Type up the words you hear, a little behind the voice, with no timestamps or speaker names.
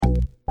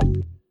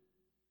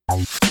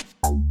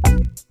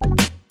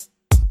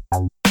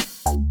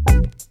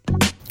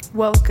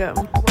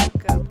Welcome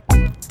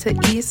to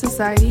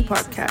E-Society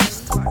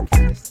Podcast.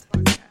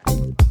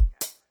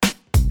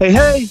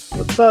 Hey,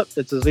 what's up?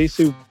 It's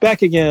Azizu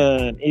back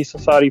again,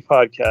 E-Society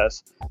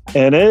Podcast,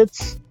 and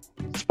it's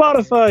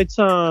Spotify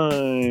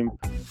time.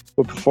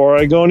 But before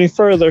I go any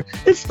further,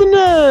 it's the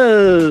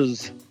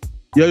Nez.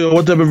 Yo,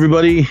 what's up,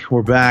 everybody?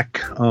 We're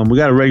back. We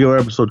got a regular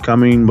episode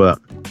coming, but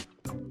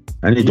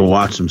I need to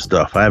watch some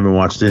stuff. I haven't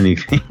watched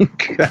anything.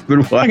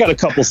 I got a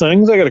couple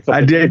things.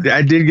 I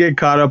did get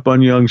caught up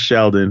on Young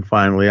Sheldon.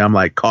 Finally, I'm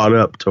like caught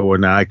up to where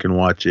now I can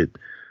watch it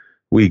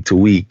week to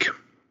week.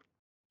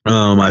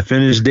 I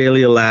finished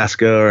Daily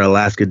Alaska or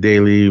Alaska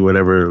Daily,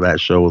 whatever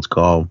that show was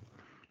called.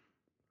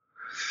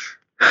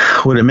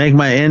 Would it make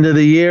my end of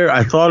the year?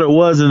 I thought it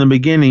was in the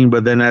beginning,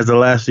 but then as the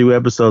last few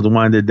episodes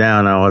winded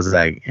down, I was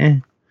like,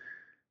 I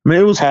mean,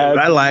 it was.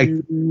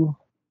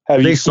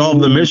 They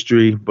solved the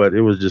mystery, but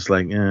it was just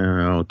like,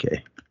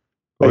 okay.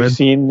 Have you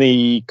seen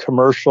the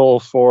commercial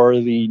for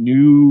the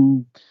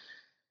new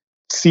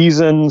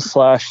season /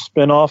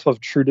 spinoff of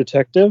True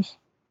Detective?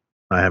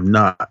 I have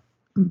not.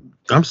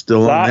 I'm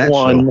still on that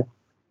one. Show.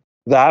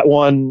 That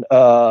one,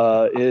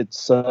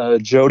 it's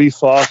Jodie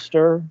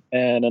Foster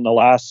and an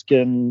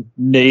Alaskan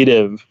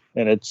native,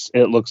 and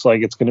it looks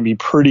like it's going to be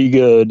pretty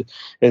good.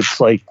 It's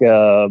like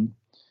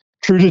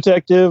True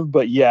Detective,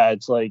 but yeah,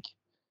 it's like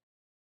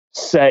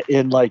set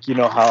in like, you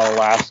know how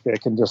Alaska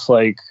can just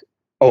like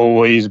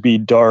always be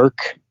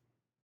dark.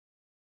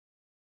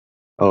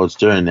 Oh, it's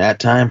during that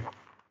time?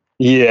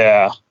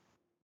 Yeah.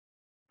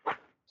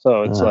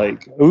 So it's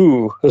like,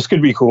 ooh, this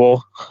could be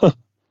cool.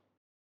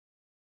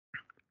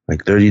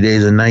 Like 30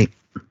 Days a Night.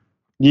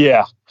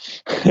 Yeah,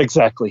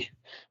 exactly.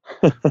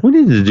 We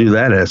need to do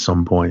that at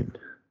some point.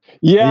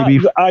 Yeah,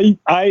 maybe. I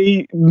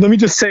let me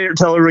just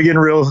tell her again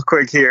real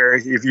quick here.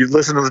 If you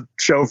listen to the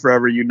show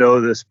forever, you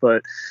know this,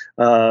 but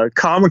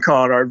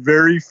Comic-Con, our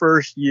very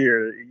first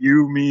year,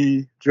 you,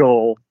 me,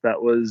 Joel,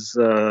 that was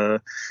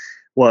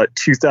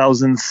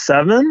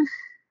 2007?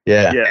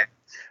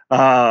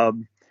 Yeah.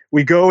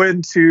 We go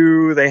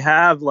into, they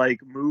have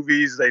like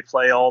movies they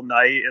play all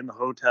night in the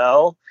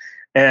hotel.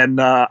 And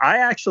I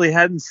actually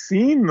hadn't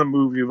seen the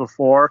movie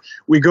before.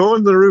 We go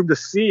in the room to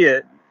see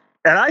it,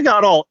 and I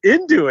got all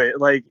into it.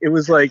 Like, it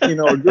was like,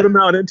 a good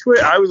amount into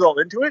it. I was all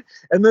into it.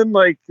 And then,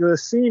 like, the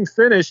scene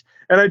finished,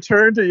 and I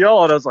turned to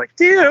y'all, and I was like,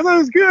 damn, that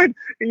was good.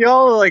 And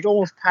y'all, like,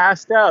 almost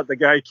passed out. The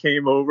guy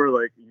came over,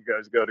 like, you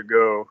guys got to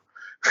go.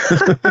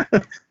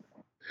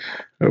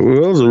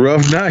 Well, it was a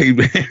rough night,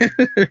 man.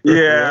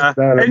 Yeah.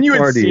 And you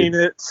had seen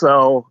it,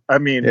 so, I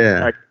mean,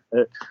 yeah.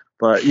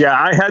 But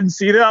yeah, I hadn't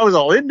seen it. I was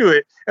all into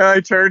it. And I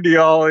turned to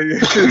y'all and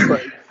it was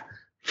like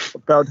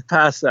about to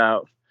pass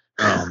out.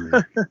 Oh,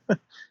 man.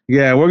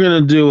 Yeah, we're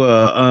going to do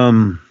I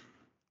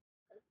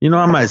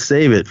might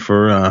save it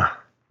for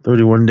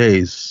 31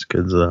 days.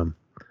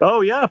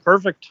 Oh, yeah,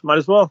 perfect. Might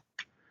as well.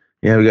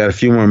 Yeah, we got a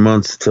few more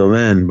months till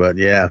then. But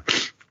yeah,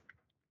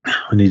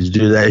 we need to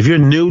do that. If you're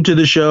new to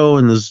the show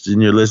and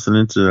you're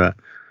listening to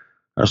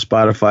our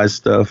Spotify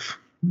stuff,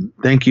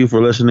 thank you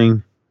for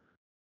listening.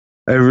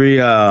 Every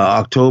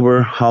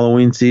October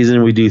Halloween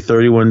season, we do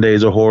 31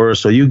 Days of Horror.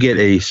 So you get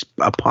a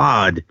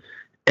pod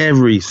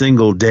every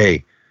single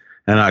day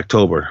in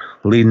October,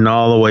 leading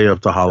all the way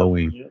up to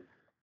Halloween. Yep.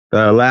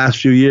 The last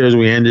few years,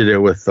 we ended it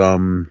with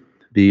the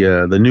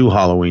new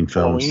Halloween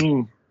films.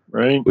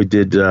 Right. We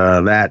did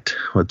that,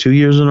 2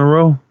 years in a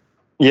row?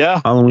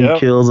 Yeah. Halloween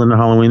Kills and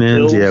Halloween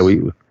Ends.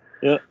 Kills.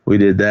 Yeah, we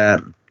did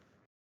that.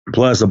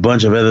 Plus a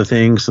bunch of other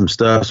things, some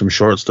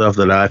short stuff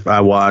that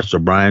I watched or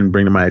Brian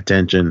bring to my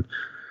attention.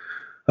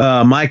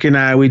 Mike and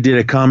I, we did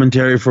a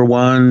commentary for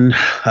one.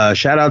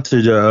 Shout out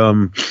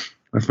to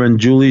my friend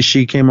Julie.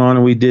 She came on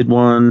and we did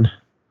one.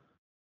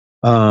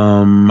 I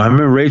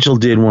remember Rachel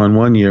did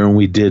one year and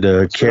we did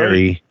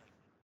Carrie. Right.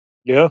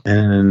 Yeah.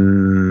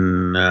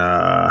 And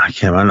I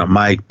don't know,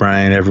 Mike,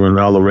 Brian, everyone,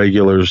 all the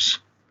regulars.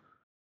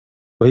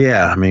 But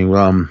yeah, I mean,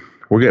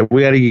 we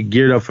got to get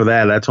geared up for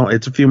that.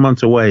 It's a few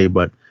months away,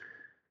 but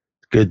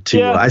good to.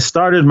 Yeah. I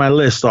started my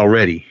list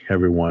already,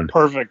 everyone.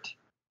 Perfect.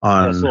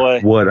 On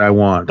what I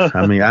want.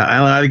 I mean,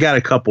 I got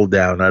a couple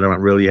down. I don't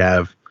really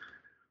have.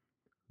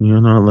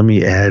 Let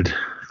me add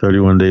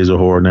 31 Days of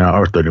Horror now,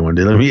 or 31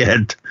 Days. Let me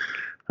add.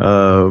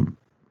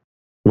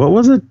 What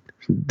was it?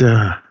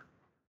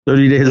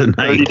 30 Days a Night.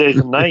 30 Days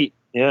a Night.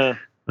 Yeah.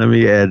 Let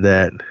me add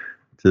that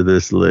to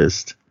this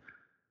list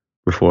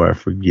before I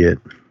forget.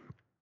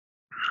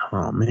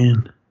 Oh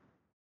man,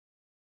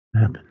 what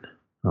happened?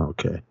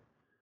 Okay.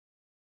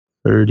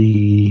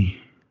 30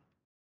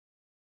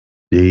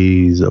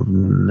 Days of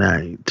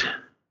Night.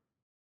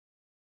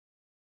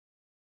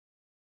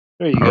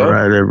 There you go. All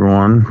right,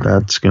 everyone.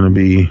 That's going to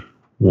be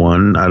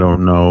one. I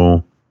don't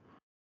know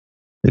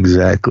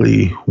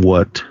exactly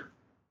what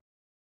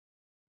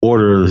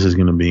order this is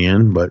going to be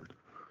in, but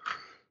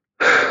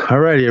all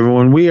righty,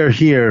 everyone. We are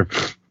here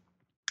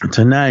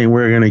tonight.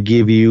 We're going to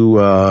give you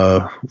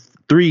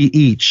 3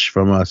 each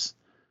from us.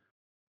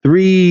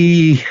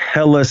 3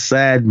 hella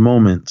sad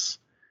moments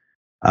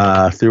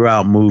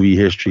throughout movie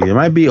history. It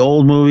might be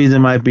old movies, it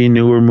might be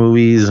newer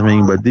movies. I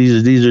mean, but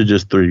these are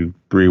just three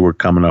we're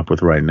coming up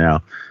with right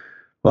now.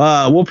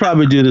 We'll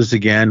probably do this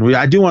again.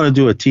 I do want to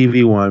do a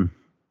TV one.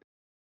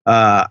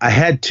 I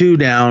had two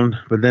down,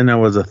 but then there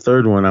was a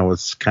third one. I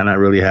was kind of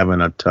really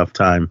having a tough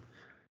time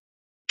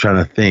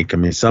trying to think. I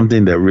mean,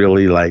 something that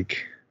really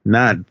like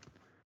not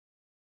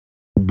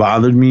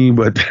bothered me,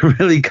 but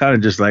really kind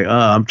of just like,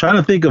 I'm trying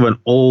to think of an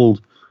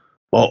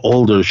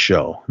older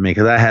show. I mean,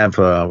 because I have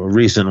a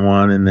recent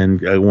one and then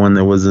one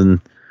that was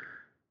in,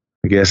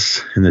 I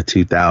guess, in the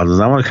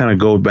 2000s. I want to kind of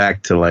go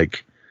back to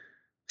like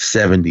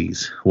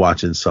 70s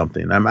watching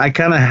something. I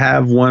kind of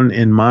have one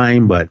in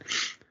mind, but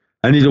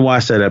I need to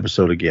watch that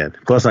episode again.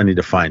 Plus, I need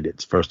to find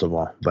it, first of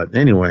all. But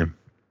anyway,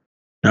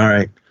 all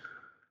right.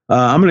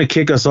 I'm going to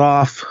kick us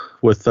off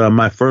with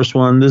my first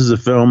one. This is a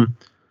film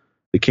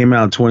that came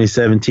out in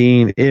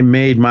 2017. It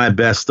made my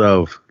best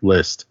of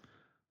list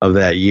of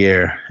that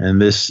year.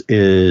 And this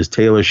is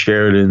Taylor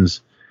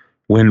Sheridan's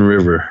Wind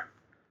River.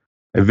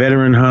 A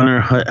veteran hunter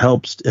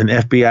helps an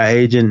FBI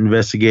agent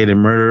investigate a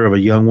murder of a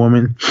young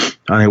woman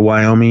on a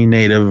Wyoming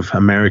Native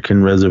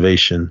American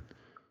reservation.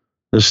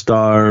 This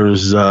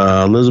stars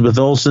Elizabeth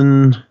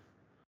Olsen.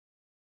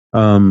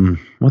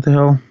 What the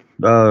hell?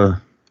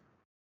 The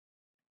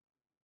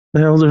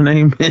hell's her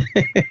name?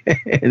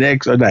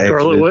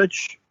 Scarlet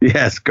Witch.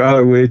 Yeah,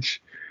 Scarlet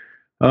Witch.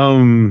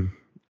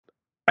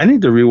 I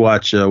need to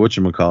rewatch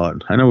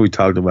whatchamacallit. I know we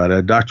talked about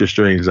it. Doctor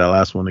Strange, that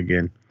last one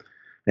again.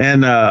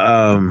 And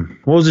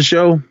what was the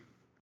show?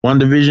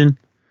 WandaVision?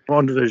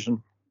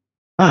 WandaVision.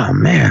 Oh,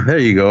 man, there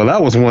you go.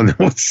 That was one that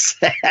was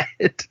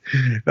sad.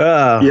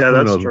 Yeah,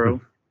 that's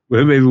true.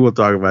 Maybe we'll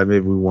talk about it.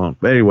 Maybe we won't.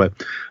 But anyway,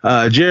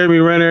 Jeremy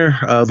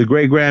Renner, the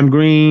great Graham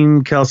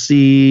Greene,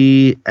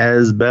 Kelsey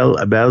Asbel,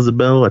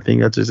 I think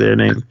that's her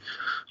name.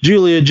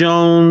 Julia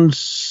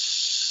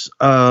Jones,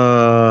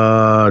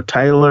 Tyler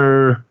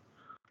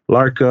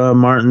Larka,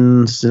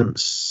 Martin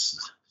Semezir,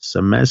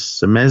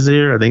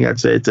 I think I'd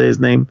say his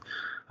name.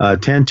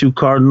 Tantu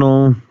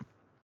Cardinal,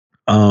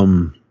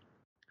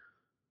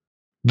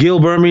 Gil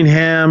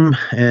Birmingham,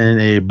 and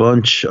a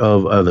bunch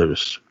of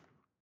others.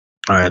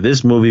 All right,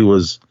 this movie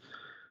was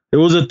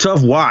a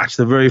tough watch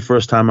the very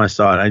first time I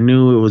saw it. I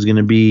knew it was going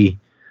to be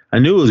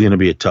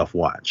a tough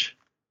watch.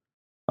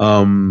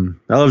 I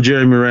love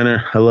Jeremy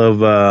Renner. I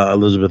love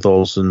Elizabeth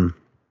Olsen,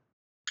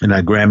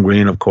 and Graham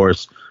Greene, of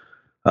course.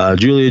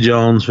 Julia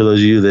Jones, for those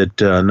of you that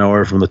know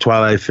her from the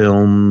Twilight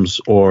films,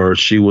 or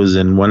she was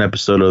in one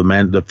episode of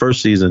the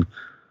first season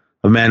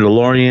of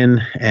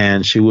Mandalorian,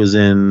 and she was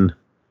in,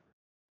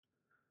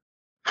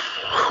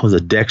 was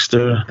it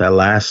Dexter, that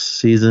last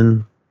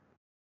season?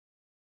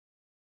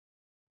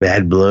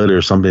 Bad Blood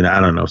or something. I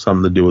don't know.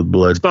 Something to do with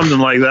blood. Something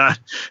like that.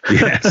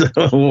 Yeah,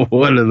 so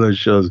one of those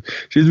shows.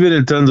 She's been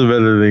in tons of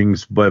other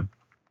things, but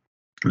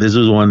this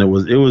was one that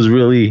was a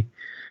really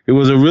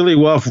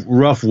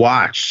rough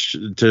watch,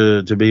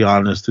 to be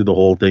honest, through the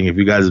whole thing. If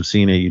you guys have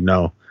seen it, you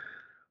know.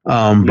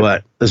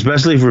 But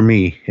especially for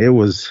me, it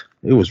was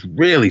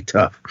really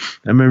tough.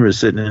 I remember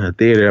sitting in a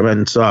theater. I went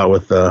and saw it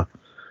with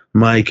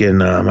Mike and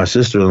my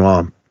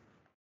sister-in-law.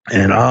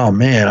 And oh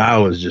man, I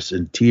was just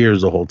in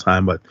tears the whole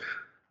time, but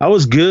I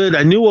was good.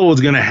 I knew what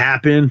was going to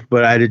happen,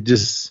 but I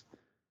just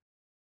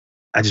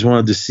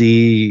wanted to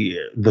see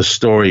the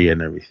story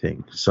and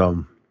everything.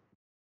 So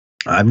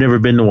I've never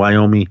been to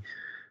Wyoming,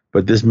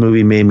 but this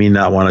movie made me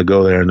not want to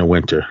go there in the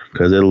winter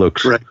because it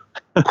looks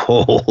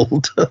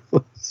cold.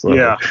 So,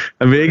 yeah.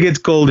 I mean, it gets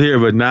cold here,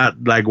 but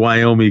not like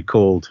Wyoming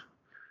cold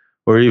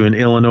or even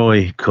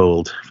Illinois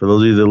cold. For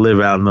those of you that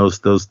live out in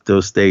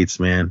those states,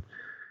 man,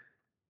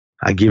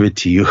 I give it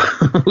to you.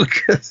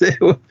 Because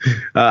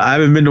I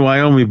haven't been to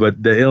Wyoming,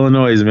 but the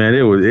Illinois, man,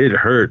 it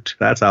hurt.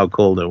 That's how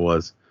cold it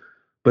was.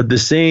 But the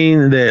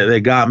scene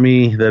that got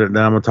me that I'm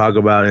going to talk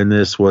about in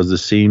this was the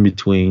scene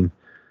between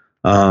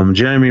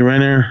Jeremy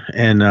Renner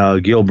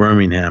and Gil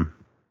Birmingham.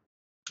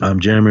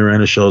 Jeremy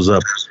Renner shows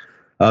up.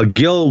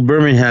 Gil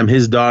Birmingham,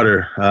 his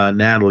daughter,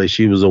 Natalie,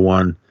 she was the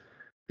one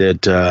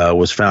that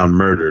was found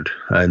murdered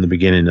in the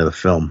beginning of the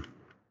film.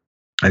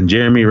 And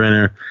Jeremy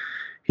Renner,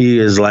 he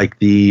is like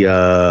the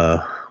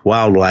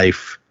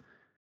wildlife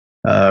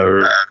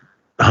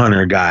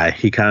hunter guy.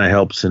 He kind of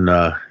helps and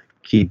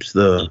keeps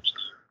the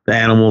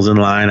animals in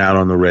line out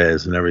on the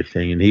res and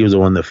everything. And he was the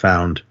one that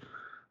found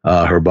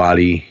her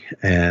body,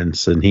 and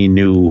so he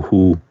knew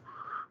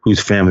whose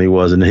family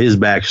was. And his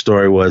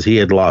backstory was he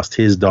had lost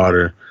his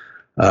daughter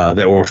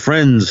that were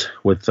friends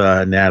with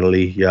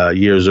Natalie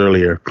years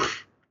earlier.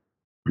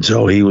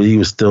 So he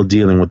was still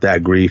dealing with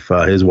that grief.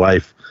 His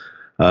wife,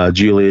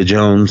 Julia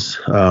Jones,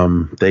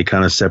 they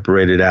kind of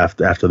separated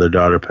after their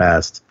daughter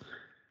passed.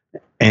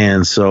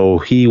 And so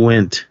he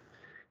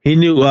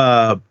knew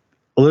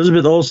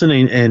Elizabeth Olsen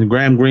and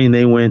Graham Greene,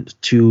 they went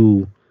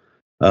to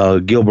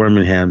Gil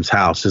Birmingham's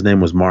house. His name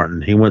was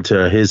Martin. He went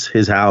to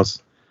his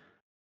house,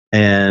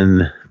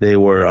 and they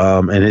were,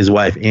 and his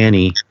wife,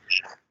 Annie,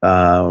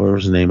 what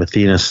was her name?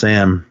 Athena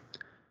Sam,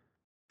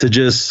 to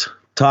just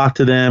talk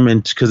to them,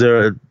 and because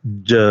they're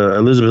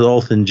Elizabeth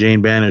Olsen,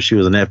 Jane Banner, she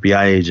was an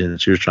FBI agent,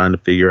 and she was trying to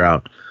figure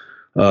out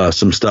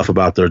some stuff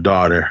about their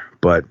daughter,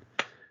 but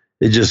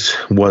it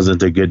just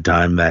wasn't a good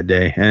time that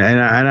day. And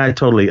I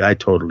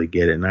totally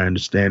get it, and I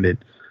understand it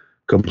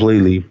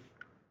completely.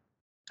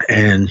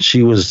 And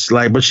she was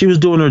like, but she was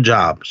doing her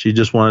job. She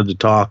just wanted to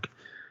talk,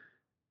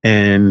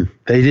 and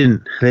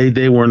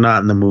they were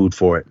not in the mood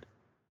for it.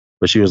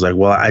 But she was like,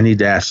 well, I need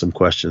to ask some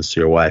questions to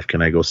your wife.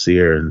 Can I go see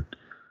her? And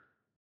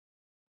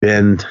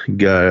Ben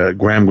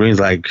Graham Greene's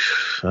like,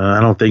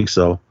 I don't think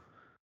so.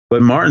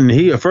 But Martin,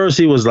 at first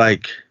he was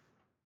like,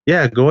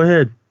 yeah, go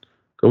ahead,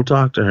 go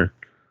talk to her.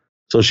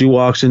 So she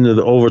walks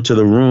over to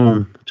her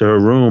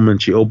room,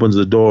 and she opens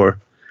the door,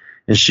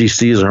 and she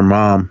sees her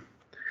mom,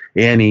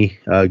 Annie,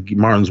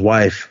 Martin's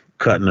wife,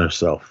 cutting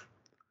herself.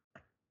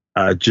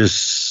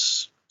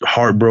 Just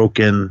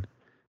heartbroken,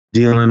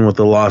 dealing with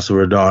the loss of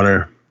her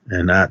daughter,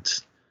 and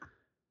that's.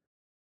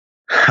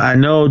 I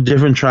know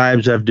different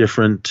tribes have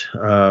different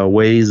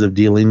ways of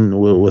dealing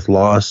with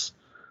loss.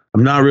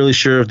 I'm not really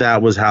sure if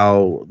that was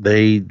how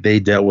they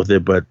dealt with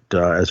it, but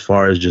as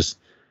far as just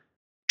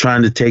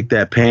trying to take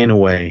that pain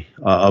away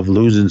of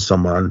losing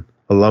someone,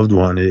 a loved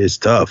one, is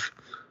tough.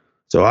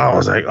 So I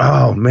was like,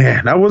 oh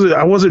man, I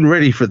wasn't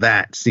ready for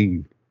that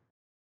scene.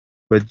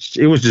 But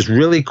it was just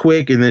really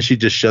quick, and then she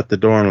just shut the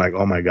door and like,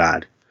 oh my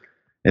God.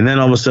 And then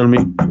all of a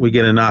sudden we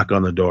get a knock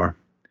on the door.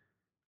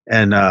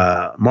 And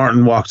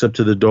Martin walks up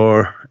to the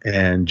door,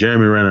 and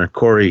Jeremy Renner,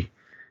 Corey,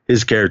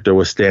 his character,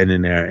 was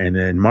standing there. And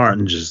then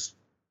Martin just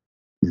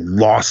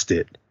lost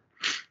it.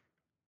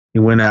 He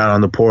went out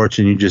on the porch,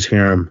 and you just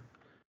hear him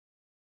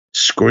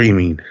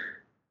screaming.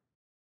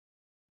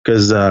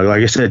 Because,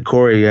 like I said,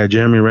 Corey,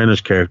 Jeremy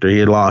Renner's character, he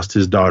had lost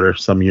his daughter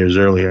some years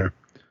earlier.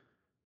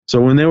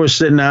 So when they were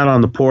sitting out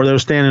on the porch, they were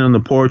standing on the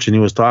porch, and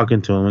he was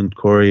talking to him. And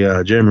Corey,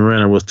 Jeremy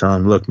Renner, was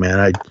telling him, look,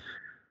 man,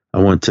 I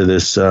went to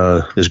this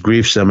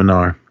grief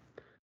seminar,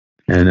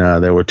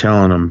 and they were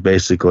telling him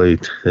basically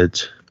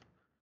that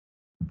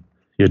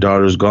your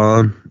daughter's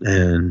gone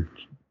and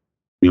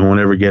you won't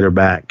ever get her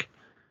back,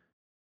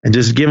 and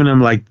just giving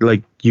him like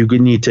you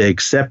need to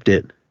accept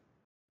it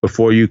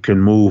before you can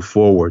move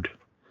forward.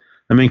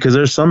 I mean, because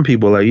there's some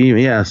people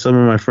some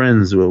of my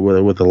friends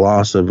with the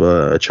loss of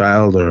a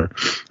child or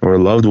a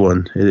loved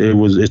one,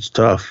 it's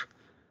tough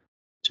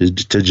to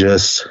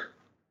just.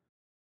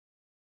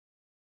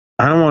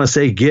 I don't want to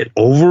say get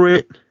over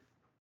it,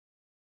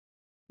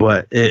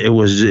 but it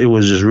was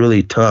just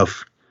really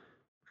tough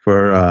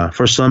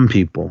for some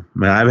people. I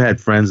mean, I've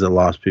had friends that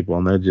lost people,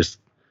 and they just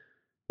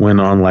went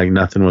on like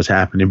nothing was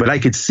happening. But I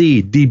could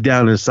see deep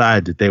down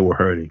inside that they were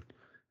hurting,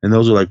 and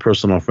those are like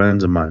personal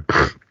friends of mine.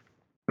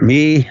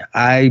 Me,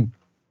 I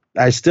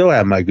still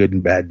have my good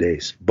and bad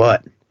days,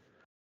 but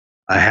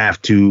I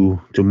have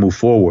to move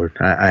forward.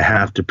 I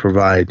have to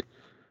provide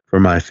for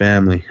my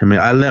family. I mean,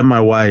 I let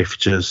my wife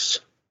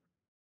just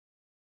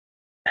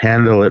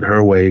handle it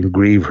her way and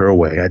grieve her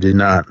way. I did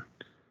not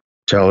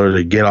tell her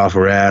to get off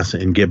her ass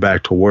and get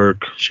back to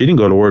work. She didn't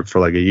go to work for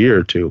like a year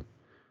or two,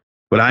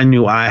 but I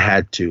knew I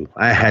had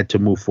to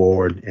move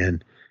forward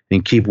and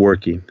keep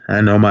working. I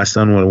know my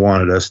son would have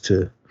wanted us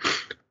to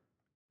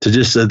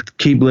just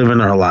keep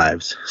living our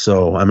lives.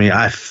 So, I mean,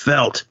 I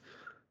felt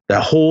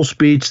that whole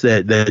speech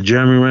that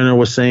Jeremy Renner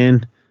was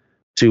saying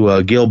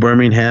to Gil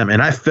Birmingham,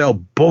 and I felt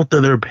both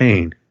of their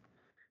pain.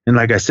 And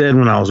like I said,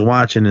 when I was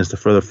watching this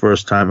for the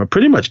first time, or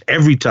pretty much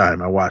every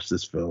time I watch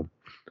this film,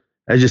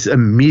 I just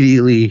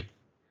immediately,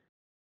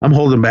 I'm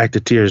holding back the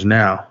tears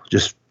now,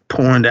 just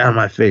pouring down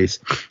my face.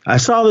 I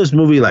saw this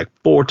movie like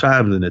 4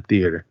 times in the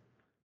theater,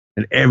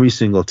 and every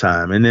single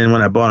time. And then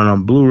when I bought it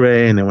on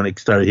Blu-ray, and then when it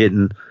started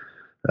hitting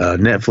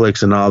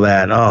Netflix and all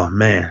that, oh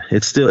man,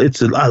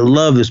 I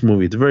love this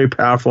movie. It's a very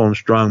powerful and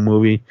strong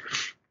movie.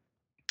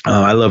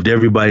 I loved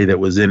everybody that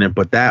was in it,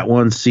 but that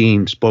one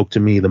scene spoke to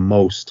me the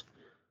most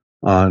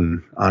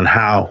on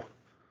how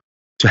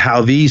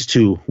these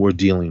two were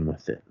dealing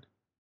with it.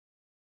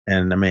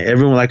 And I mean,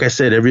 everyone, like I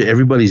said,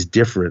 everybody's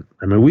different.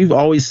 I mean, we've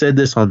always said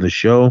this on the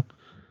show.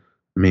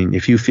 I mean,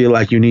 if you feel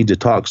like you need to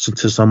talk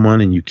to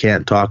someone and you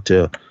can't talk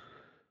to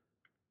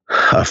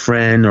a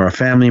friend or a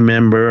family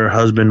member,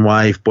 husband,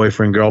 wife,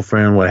 boyfriend,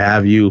 girlfriend, what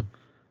have you,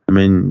 I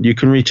mean, you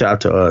can reach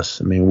out to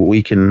us. I mean,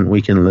 we can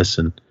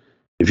listen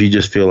if you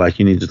just feel like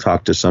you need to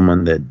talk to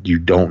someone that you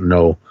don't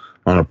know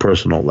on a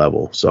personal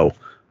level. So, I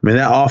mean,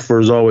 that offer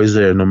is always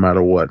there no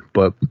matter what.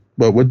 But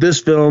with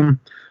this film,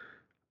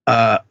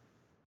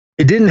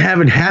 it didn't have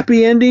a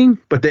happy ending,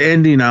 but the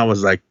ending, I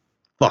was like,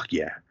 fuck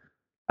yeah.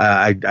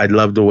 I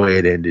loved the way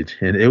it ended.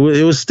 And it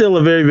was still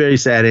a very, very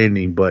sad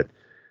ending, but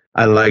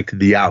I liked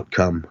the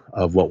outcome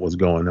of what was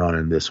going on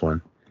in this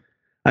one.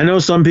 I know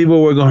some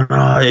people were going,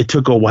 oh, it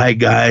took a white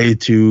guy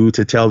to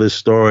tell this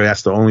story.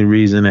 That's the only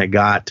reason it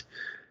got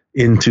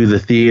into the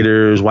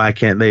theaters. Why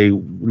can't they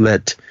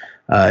let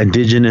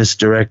indigenous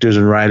directors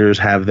and writers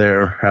have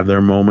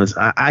their moments?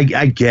 I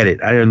get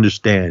it. I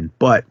understand.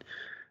 But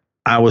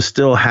I was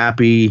still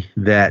happy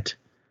that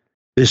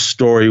this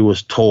story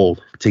was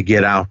told to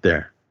get out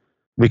there.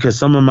 because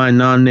some of my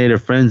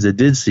non-native friends that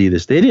did see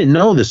this, they didn't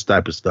know this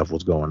type of stuff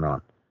was going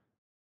on,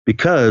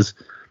 because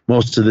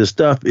most of this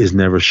stuff is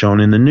never shown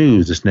in the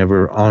news. It's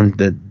never on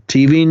the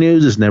TV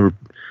news. It's never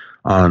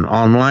on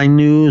online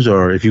news,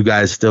 or if you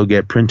guys still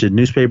get printed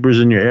newspapers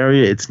in your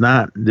area, it's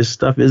not. This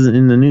stuff isn't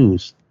in the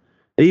news.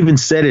 They even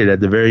said it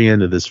at the very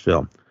end of this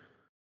film.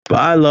 But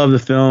I love the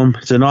film.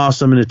 It's an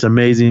awesome and it's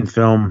amazing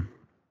film.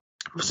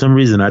 For some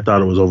reason, I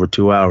thought it was over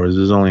 2 hours.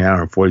 It was only an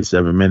hour and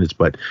 47 minutes,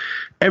 but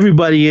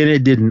everybody in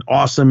it did an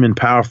awesome and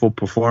powerful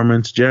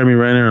performance. Jeremy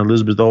Renner and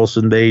Elizabeth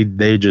Olsen,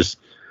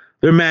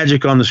 they're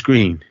magic on the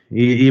screen,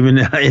 even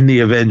in the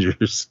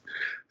Avengers.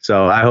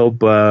 So I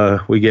hope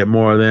we get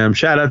more of them.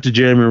 Shout out to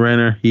Jeremy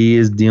Renner. He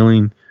is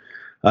dealing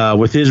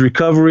with his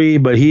recovery,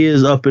 but he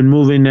is up and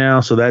moving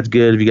now, so that's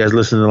good. If you guys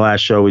listened to the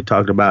last show, we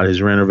talked about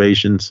his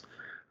renovations.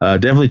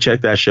 Definitely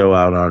check that show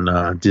out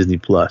on Disney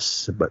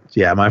Plus. But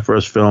yeah, my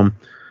first film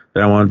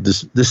that I wanted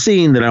the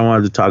scene that I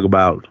wanted to talk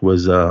about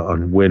was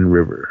on Wind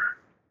River.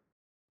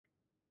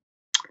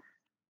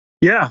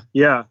 Yeah,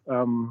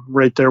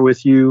 right there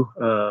with you.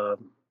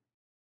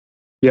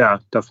 Yeah,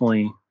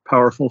 definitely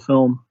powerful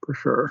film for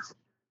sure.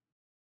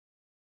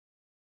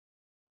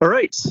 All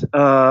right,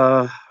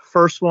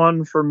 first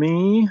one for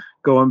me,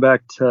 going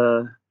back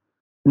to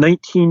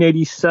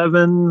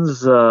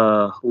 1987's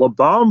La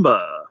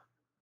Bamba.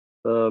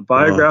 The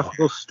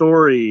biographical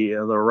story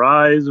of the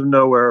rise of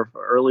nowhere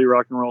for early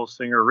rock and roll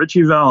singer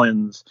Richie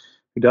Valens,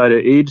 who died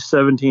at age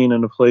 17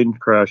 in a plane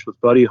crash with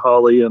Buddy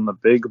Holly and the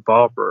Big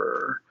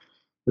Bopper.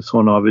 This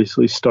one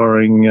obviously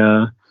starring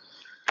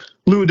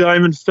Lou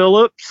Diamond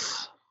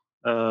Phillips.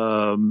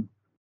 Being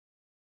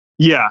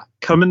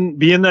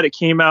that it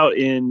came out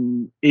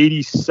in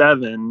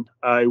 87,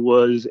 I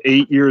was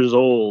 8 years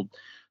old.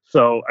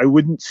 So I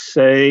wouldn't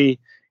say,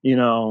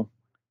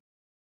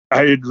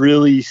 I had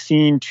really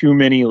seen too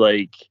many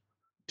like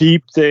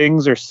deep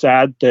things or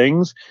sad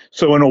things.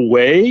 So in a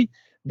way,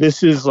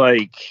 this is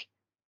like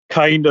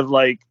kind of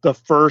like the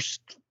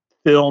first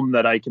film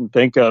that I can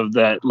think of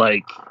that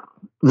like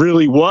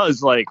really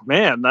was like,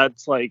 man,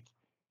 that's like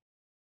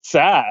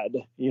sad,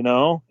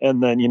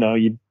 and then,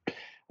 you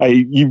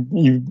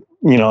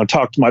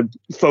talk to my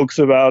folks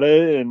about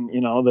it, and,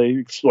 they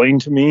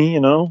explained to me,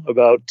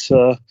 about,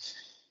 it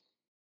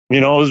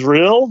was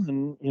real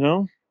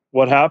and,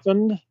 what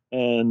happened.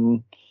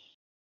 And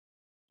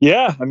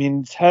yeah, I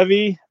mean, it's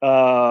heavy.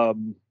 The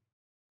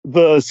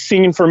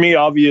scene for me,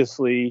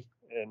 obviously,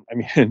 and I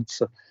mean, it's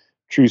a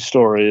true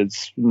story.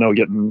 It's no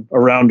getting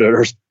around it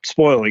or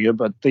spoiling it,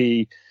 but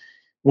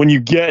when you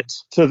get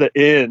to the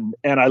end,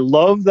 and I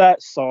love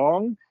that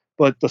song,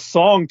 but the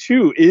song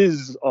too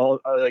is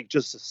all like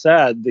just as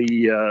sad.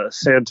 The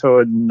Santo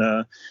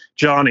and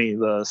Johnny,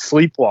 the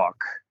Sleepwalk,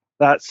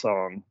 that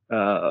song,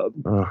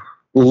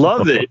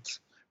 love it.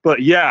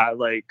 But yeah,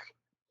 like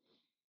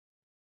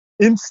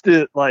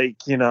instant, like,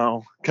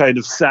 kind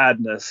of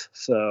sadness.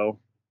 So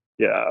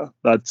yeah,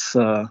 that's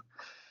what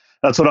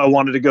I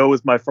wanted to go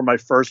with for my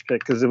first pick,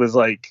 because it was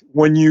like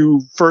when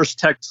you first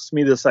texted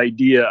me this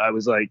idea, I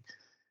was like,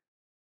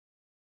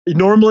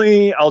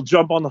 normally I'll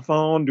jump on the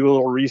phone, do a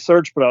little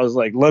research, but I was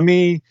like, let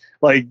me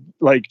like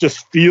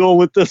just feel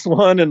with this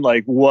one, and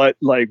what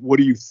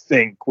do you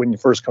think when you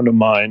first come to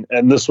mind?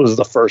 And this was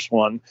the first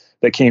one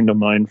that came to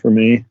mind for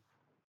me.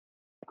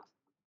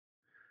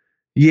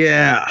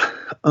 Yeah,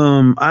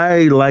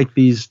 I like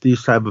these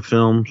type of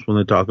films when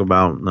they talk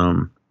about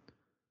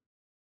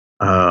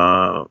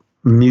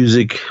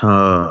music,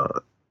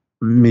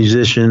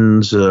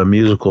 musicians,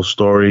 musical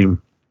story.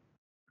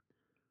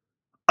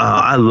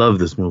 I love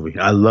this movie.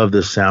 I love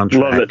this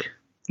soundtrack. Love it.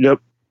 Yep.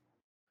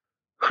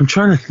 I'm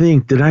trying to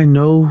think. Did I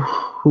know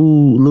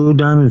who Lou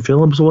Diamond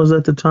Phillips was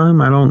at the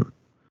time?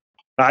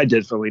 I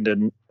definitely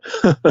didn't.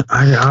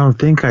 I don't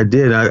think I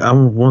did. I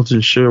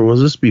wasn't sure.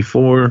 Was this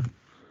before?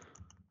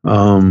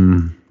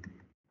 Was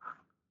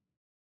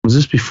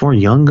this before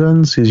Young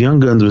Guns? Because Young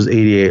Guns was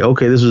 88.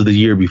 Okay, this was the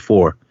year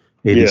before,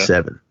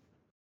 87.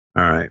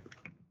 Yeah. All right.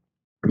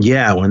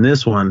 Yeah, when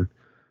this one,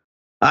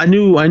 I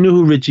knew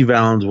who Richie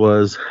Valens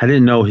was. I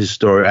didn't know his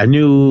story. I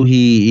knew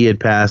he had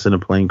passed in a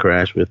plane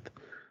crash with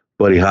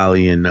Buddy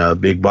Holly and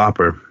Big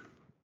Bopper.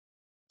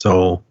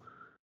 So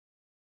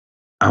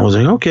I was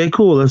like, okay,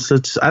 cool.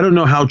 Let's. I don't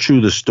know how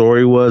true the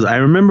story was. I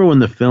remember when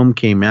the film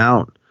came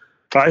out.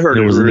 I heard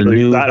it was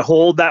really that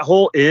whole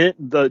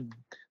the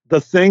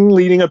thing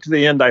leading up to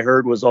the end. I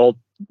heard was all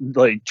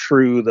like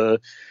true.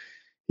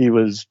 He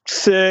was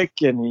sick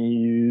and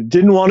he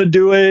didn't want to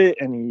do it,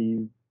 and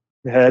he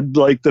had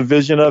like the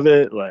vision of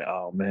it. Like,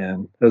 oh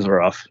man, it was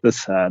rough.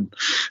 It's sad.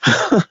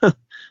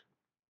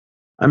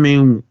 I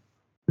mean,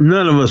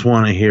 none of us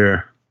want to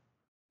hear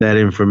that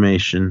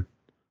information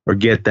or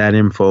get that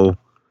info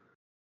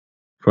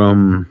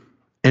from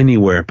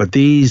anywhere, but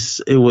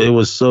it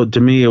was so, to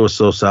me, it was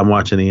so sad. I'm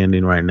watching the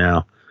ending right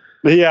now.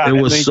 Yeah, it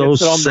was so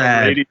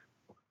sad.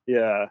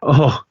 Yeah.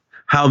 Oh,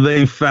 how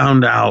they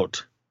found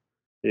out.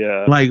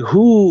 Yeah. Like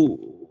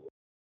who?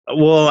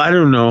 Well, I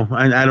don't know.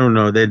 I don't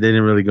know. They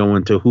didn't really go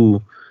into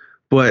who,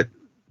 but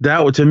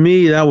to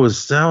me that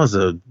was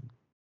a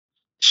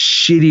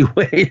shitty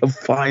way to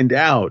find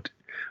out.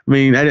 I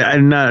mean, I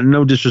not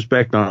no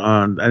disrespect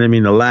on I didn't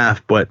mean to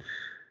laugh, but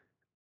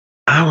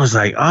I was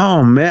like,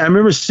 oh man, I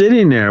remember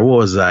sitting there. What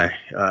was I?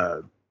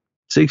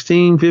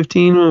 16,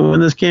 15 when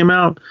this came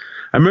out.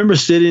 I remember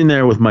sitting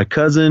there with my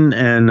cousin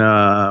and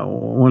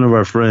one of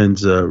our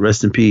friends,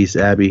 rest in peace,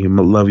 Abby,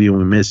 we love you and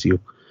we miss you.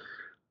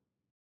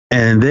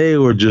 And they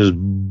were just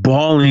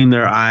bawling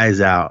their eyes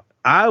out.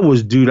 I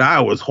was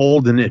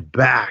holding it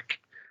back.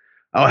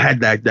 I had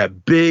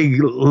that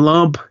big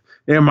lump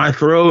in my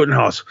throat, and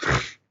I was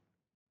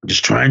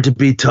just trying to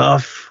be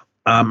tough.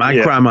 I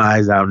cry my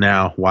eyes out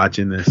now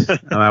watching this.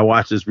 I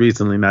watched this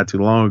recently, not too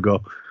long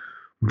ago.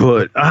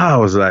 But I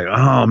was like,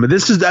 oh, man,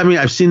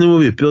 I've seen the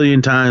movie a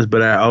billion times,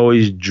 but I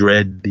always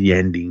dread the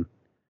ending.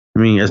 I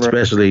mean,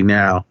 especially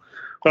now.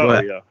 Oh,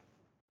 but yeah.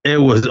 It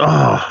was,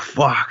 oh,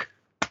 fuck.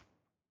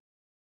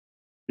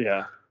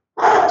 Yeah.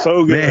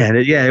 So good. Man,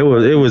 it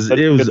was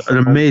an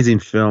amazing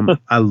film.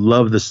 I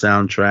love the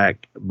soundtrack,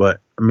 but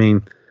I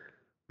mean,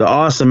 the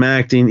awesome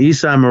acting.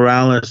 Esai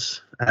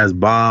Morales as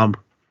Bob.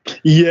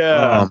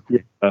 Yeah.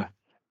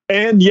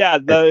 And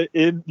that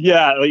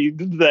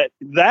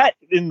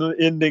in the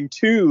ending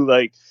too,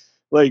 like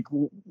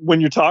when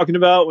you're talking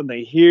about when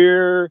they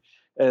hear,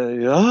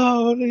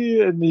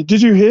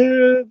 did you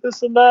hear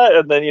this and that?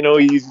 And then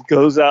he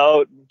goes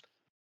out,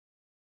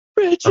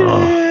 Richie.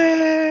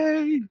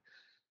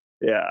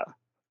 Yeah.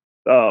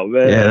 Oh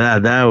man. Yeah,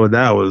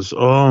 that was,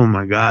 oh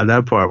my God,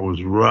 that part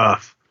was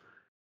rough.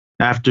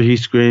 After he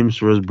screams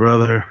for his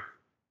brother,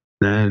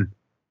 then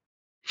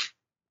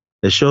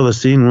they show the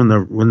scene when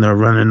they're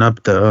running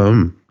up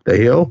the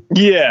hill.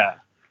 Yeah.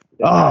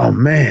 Oh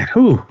man.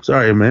 Whew.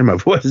 Sorry, man. My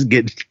voice is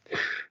getting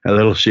a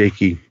little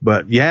shaky.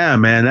 But yeah,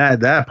 man,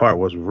 that part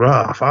was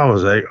rough. I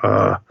was like,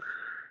 as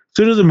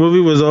soon as the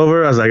movie was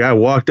over, I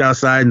walked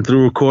outside and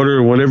threw a quarter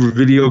or whatever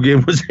video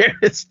game was there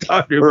and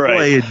started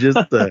playing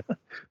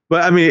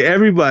but I mean,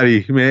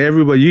 everybody,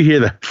 you hear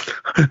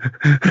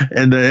that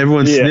and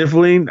everyone's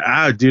sniffling.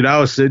 Dude, I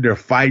was sitting there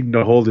fighting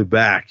to hold it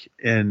back.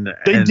 And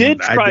they did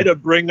try to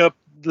bring up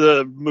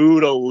the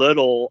mood a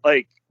little,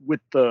 like with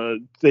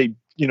they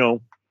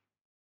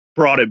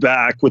brought it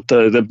back with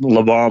the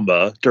La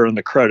Bamba during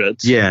the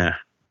credits. Yeah.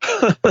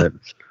 But,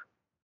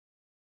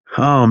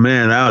 oh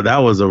man, that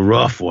was a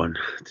rough one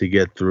to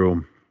get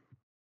through.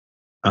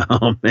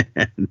 Oh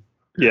man.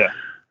 Yeah.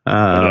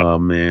 Oh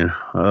man.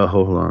 Oh,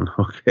 hold on.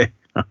 Okay.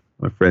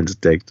 My friend's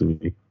texting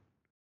me.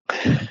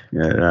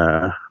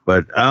 Yeah.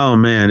 But oh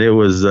man, it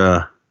was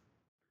a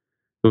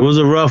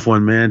rough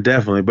one, man,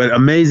 definitely. But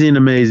amazing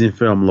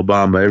film, La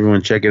Bamba.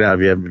 Everyone check it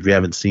out if you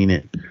haven't seen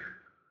it.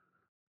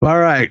 All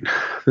right.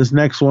 This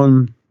next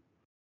one,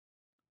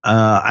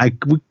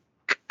 we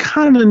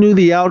kind of knew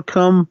the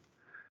outcome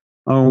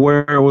on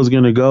where it was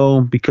going to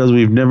go because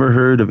we've never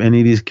heard of any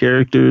of these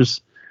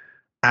characters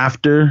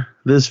after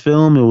this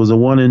film. It was a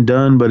one and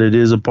done, but it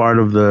is a part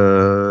of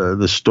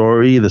the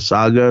story, the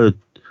saga.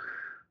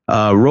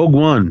 Rogue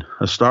One,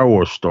 a Star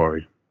Wars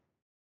story.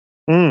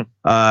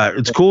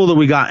 It's cool that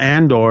we got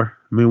Andor.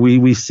 I mean,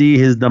 we see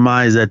his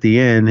demise at the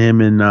end.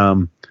 Him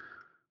and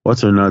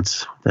what's her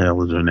nuts? What the hell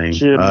was her name?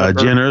 Jyn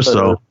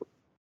Erso.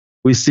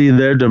 We see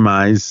their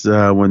demise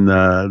when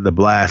the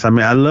blast. I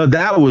mean, I love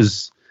that.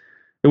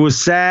 It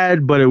was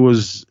sad, but it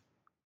was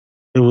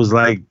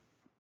like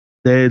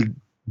they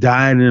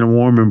died in a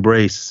warm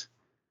embrace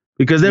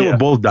because they were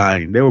both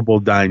dying. They were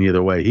both dying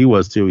either way. He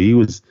was too.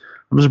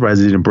 I'm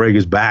surprised he didn't break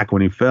his back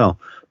when he fell.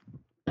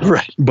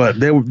 Right. But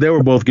they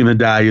were both going to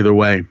die either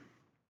way.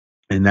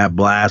 And that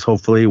blast,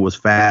 hopefully, was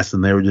fast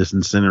and they were just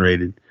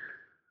incinerated.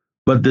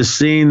 But the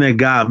scene that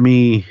got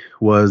me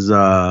was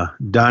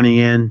Donnie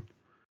Yen,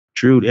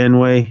 Trude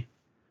Enway,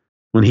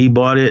 when he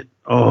bought it.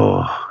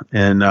 Oh,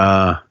 and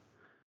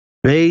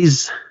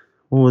Baze,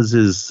 what was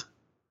his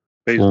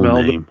full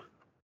name?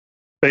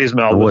 Baze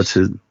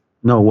Malbus.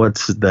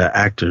 What's the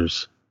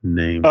actor's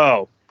name?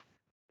 Oh.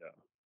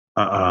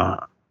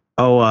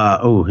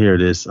 Here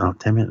it is. Oh,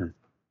 damn it. I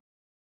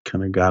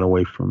kind of got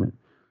away from it.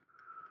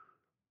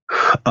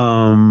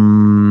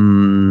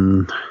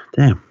 Damn.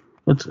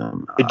 I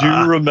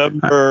do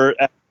remember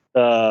at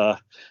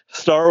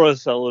Star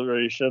Wars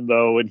Celebration,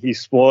 though, when he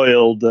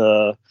spoiled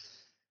Chirrut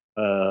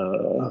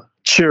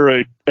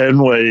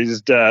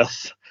Enway's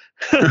death.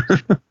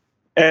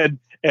 and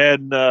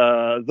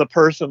the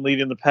person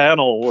leading the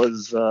panel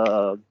was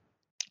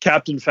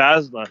Captain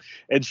Phasma,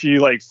 and she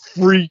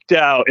freaked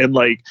out and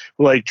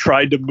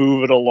tried to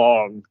move it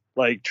along.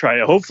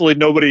 Hopefully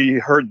nobody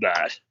heard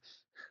that,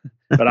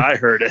 but I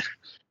heard it.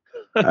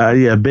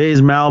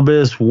 Baze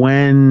Malbus,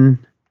 Wen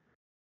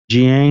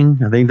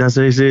Jiang, I think that's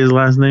how you say his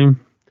last name.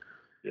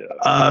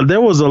 Yeah.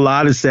 There was a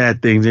lot of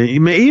sad things.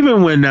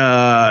 Even when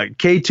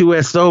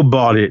K2SO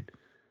bought it,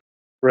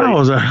 right. I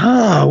was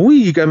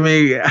weak. I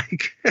mean,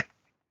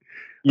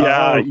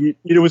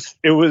 it was.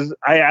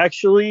 I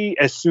actually,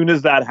 as soon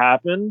as that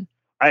happened,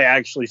 I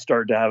actually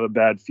started to have a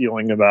bad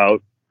feeling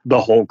about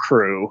the whole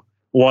crew.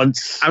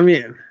 Once,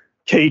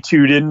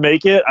 K2 didn't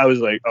make it, I was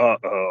like,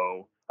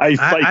 uh-oh. I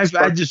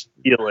just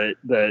feel it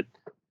that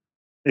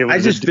I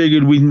just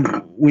figured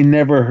we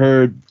never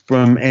heard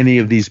from any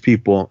of these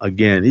people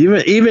again.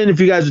 Even if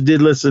you guys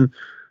did listen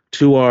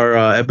to our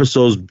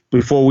episodes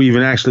before we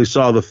even actually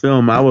saw the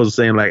film, I was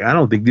saying, like, I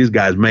don't think these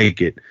guys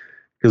make it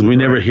because we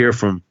never hear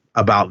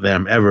about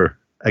them ever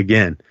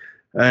again.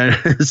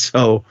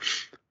 So,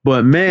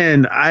 but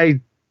man, I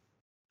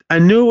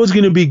knew it was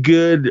going to be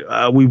good.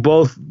 We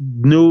both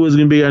knew it was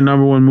going to be our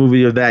number one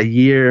movie of that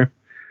year.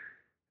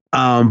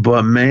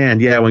 But man,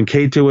 yeah, when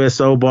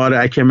K2SO bought it,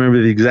 I can't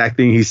remember the exact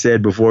thing he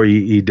said before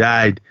he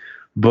died.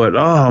 But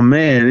oh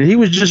man, he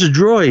was just a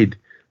droid,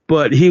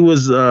 but he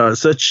was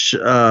such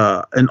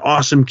an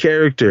awesome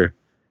character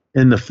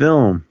in the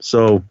film.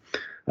 So,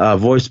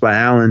 voiced by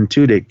Alan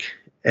Tudyk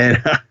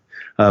and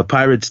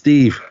Pirate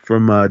Steve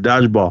from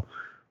Dodgeball.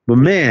 But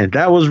man,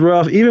 that was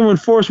rough. Even when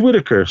Forrest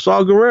Whitaker,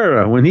 Saul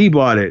Guerrero, when he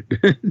bought it,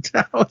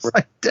 I was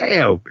like,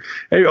 damn.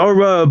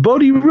 Or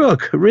Bodhi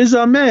Rook, Riz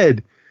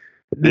Ahmed.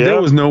 Yeah.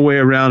 There was no way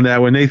around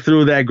that. When they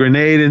threw that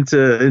grenade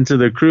into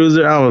the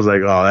cruiser, I was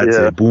like, oh, that's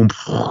it. Boom.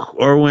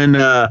 Or when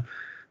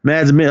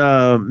Mads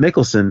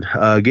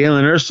Mikkelsen,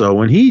 Galen Erso,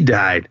 when he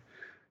died,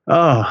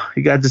 oh,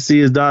 he got to see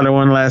his daughter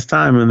one last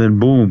time, and then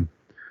boom.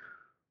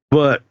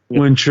 But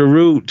when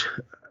Chirrut,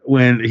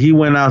 when he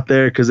went out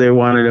there because they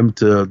wanted him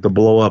to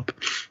blow up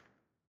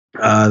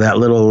that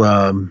little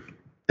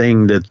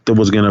thing that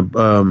was going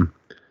to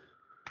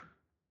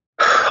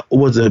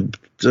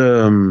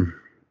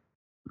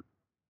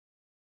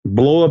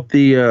blow up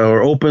the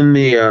or open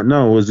the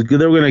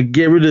they were going to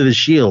get rid of the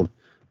shield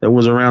that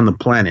was around the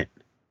planet.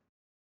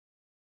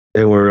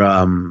 They were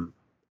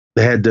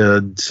they had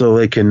to, so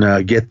they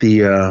can get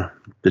the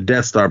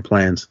Death Star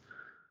plans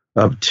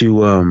up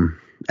to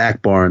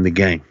Akbar and the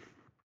gang.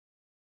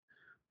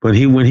 But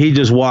when he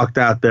just walked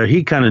out there,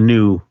 he kind of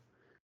knew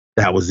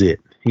that was it.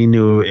 He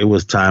knew it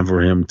was time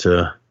for him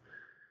to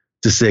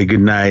say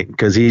goodnight,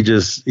 because he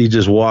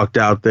just walked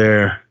out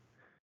there,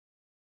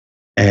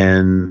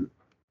 and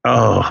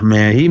oh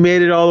man, he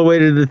made it all the way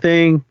to the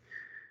thing.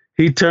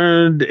 He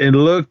turned and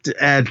looked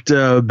at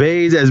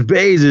Baze as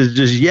Baze is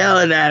just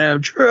yelling at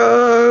him,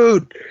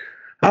 "Truth!"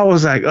 I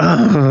was like,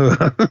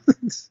 oh.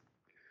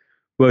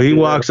 But he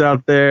walks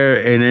out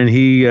there, and then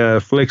he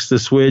flicks the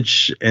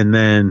switch, and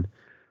then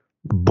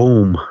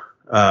boom,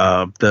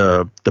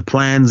 the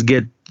plans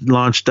get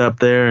launched up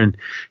there, and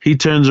he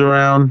turns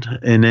around,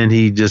 and then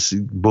he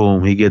just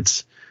boom, he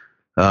gets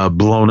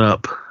blown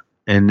up,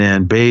 and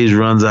then Baze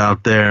runs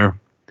out there,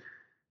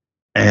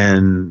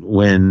 and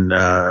when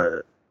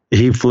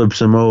he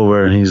flips him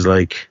over, and he's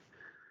like,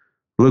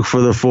 "Look for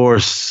the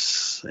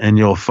Force, and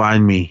you'll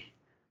find me."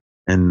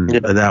 And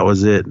that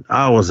was it.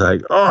 I was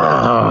like,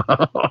 oh.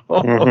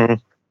 Mm-hmm.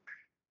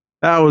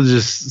 That was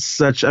just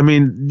such, I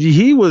mean,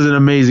 he was an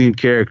amazing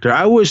character.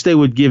 I wish they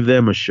would give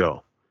them a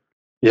show.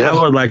 Yeah.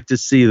 I would like to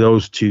see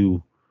those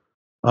two,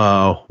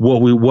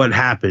 what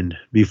happened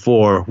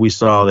before we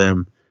saw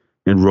them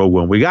in Rogue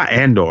One. We got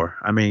Andor.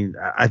 I mean,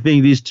 I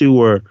think these two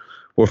were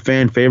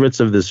fan favorites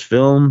of this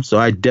film. So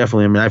I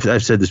definitely, I mean,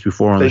 I've said this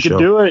before on the show. They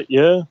could do it,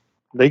 yeah.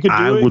 They could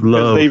do it. Would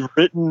love. They've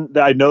written,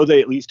 I know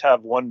they at least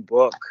have one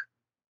book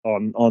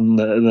on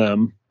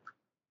them.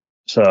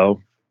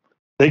 So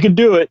they could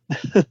do it.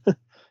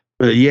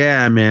 But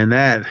yeah, man,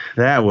 that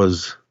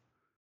was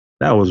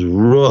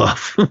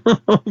rough. That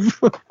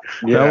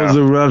was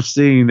a rough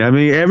scene. I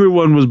mean,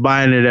 everyone was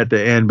buying it at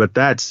the end, but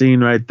that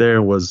scene right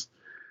there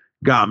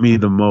got me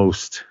the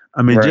most.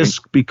 I mean,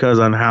 just because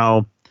on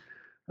how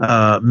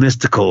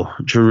mystical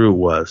Chirrut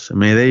was. I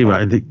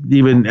mean,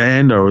 even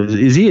Andor,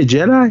 is he a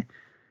Jedi?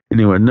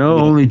 Anyway, no,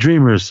 only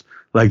dreamers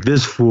like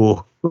this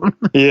fool.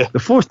 Yeah, the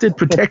Force did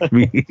protect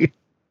me.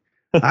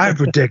 I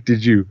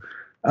protected you.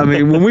 I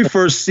mean, when we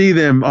first see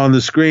them on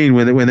the screen,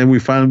 when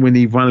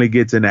he finally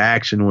gets into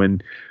action,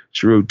 when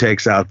Chirrut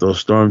takes out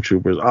those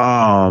stormtroopers,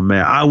 oh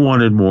man, I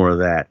wanted more of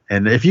that.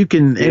 And if you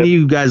can, any of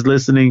you guys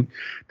listening,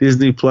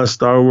 Disney Plus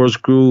Star Wars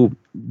crew,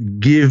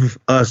 give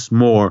us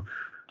more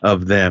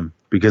of them,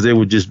 because it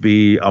would just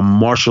be a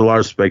martial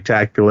arts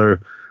spectacular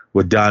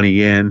with Donnie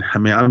Yen. I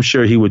mean, I'm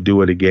sure he would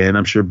do it again.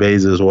 I'm sure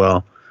Baze as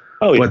well.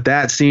 Oh, yeah. But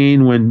that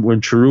scene when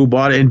Chirrut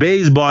bought it, and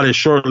Baze bought it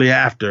shortly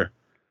after.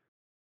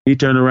 He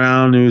turned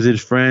around, and it was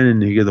his friend,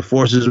 and he goes, "The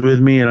Force is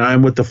with me, and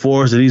I'm with the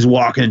Force," and he's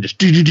walking and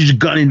just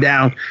gunning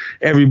down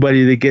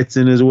everybody that gets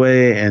in his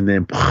way, and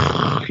then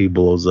he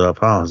blows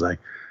up. I was like,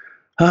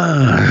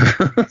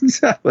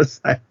 I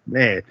was like,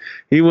 man,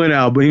 he went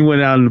out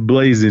in a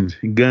blazing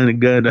gun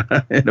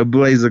in a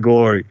blaze of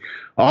glory.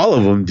 All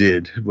of them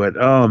did, but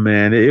oh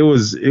man, it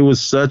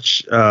was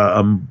such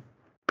a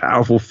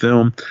powerful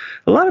film.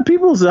 A lot of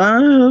people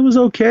said it was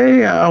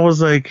okay. I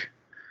was like,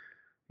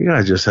 you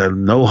guys just have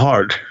no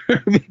heart,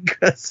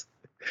 because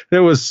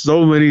there was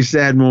so many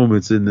sad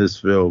moments in this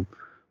film,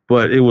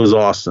 but it was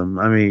awesome.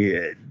 I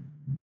mean,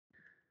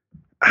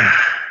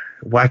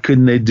 why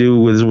couldn't they do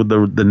with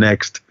the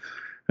next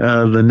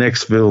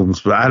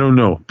films? But I don't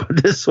know.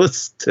 But this was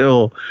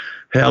still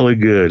hella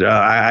good.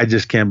 I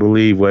just can't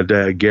believe what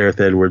Gareth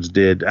Edwards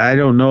did. I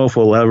don't know if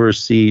we'll ever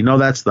see. No,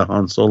 that's the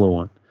Han Solo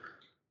one.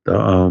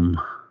 The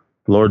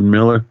Lord and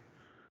Miller.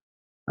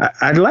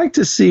 I'd like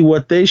to see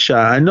what they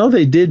shot. I know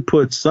they did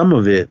put some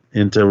of it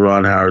into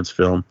Ron Howard's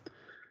film.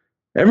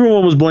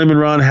 Everyone was blaming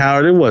Ron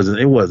Howard. It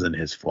wasn't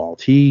his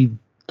fault. He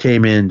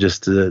came in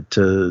just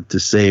to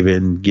save it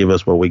and give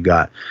us what we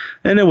got,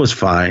 and it was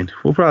fine.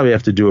 We'll probably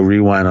have to do a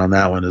rewind on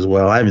that one as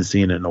well. I haven't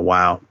seen it in a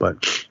while,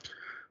 but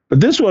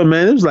this one,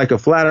 man, it was like a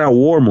flat out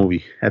war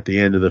movie at the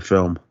end of the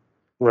film.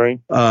 Right.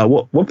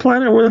 What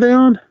planet were they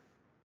on?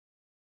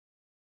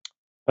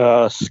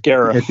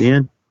 Scarif. At the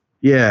end,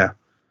 yeah.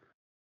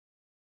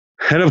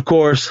 And of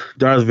course,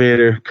 Darth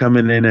Vader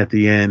coming in at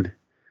the end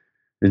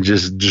and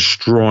just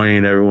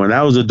destroying everyone.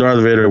 That was the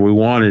Darth Vader we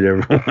wanted,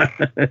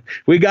 everyone.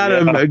 We got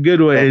him a good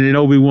way in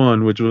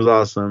Obi-Wan, which was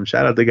awesome.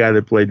 Shout out the guy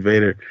that played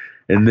Vader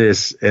in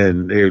this.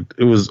 And it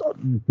was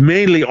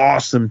mainly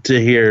awesome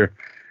to hear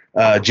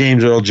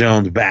James Earl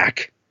Jones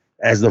back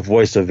as the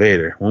voice of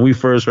Vader. When we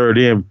first heard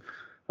him,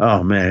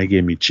 oh, man, it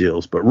gave me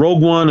chills. But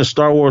Rogue One, a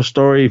Star Wars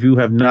story, if you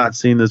have not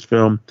seen this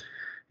film,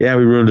 yeah,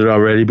 we ruined it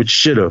already, but you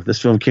should have.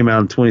 This film came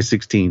out in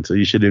 2016, so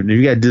you should have. If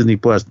you got Disney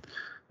Plus,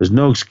 there's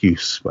no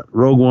excuse. But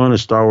Rogue One, a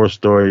Star Wars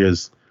story,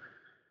 is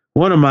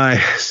one of my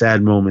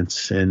sad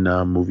moments in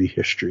movie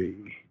history.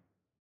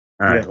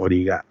 All right, what do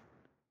you got?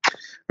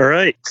 All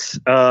right.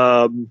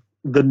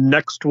 The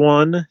next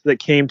one that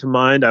came to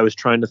mind, I was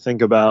trying to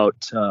think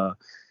about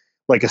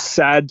like a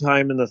sad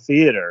time in the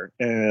theater.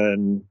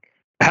 And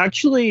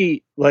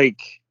actually,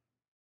 like,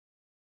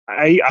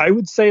 I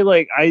would say,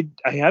 like, I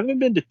haven't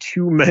been to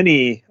too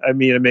many. I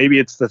mean, maybe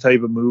it's the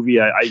type of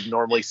movie I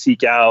normally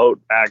seek out,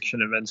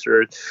 action events,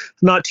 or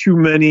not too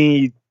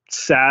many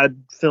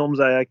sad films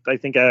I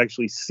think I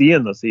actually see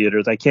in the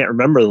theaters. I can't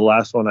remember the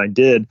last one I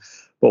did,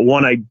 but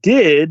one I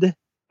did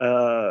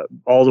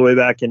all the way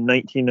back in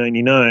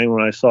 1999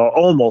 when I saw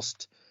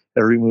almost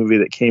every movie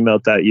that came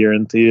out that year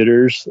in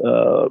theaters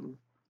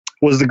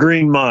was The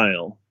Green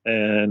Mile.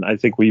 And I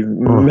think we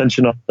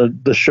mentioned on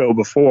the show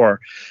before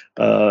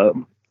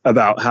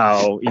about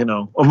how,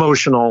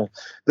 emotional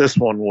this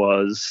one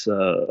was.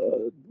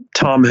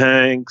 Tom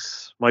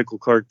Hanks, Michael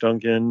Clark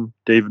Duncan,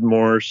 David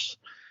Morse,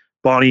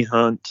 Bonnie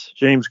Hunt,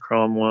 James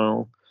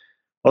Cromwell,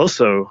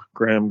 also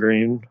Graham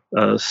Greene,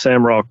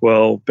 Sam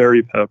Rockwell,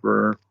 Barry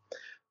Pepper,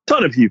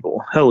 ton of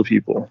people, hella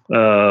people,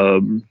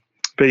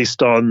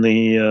 based on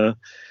the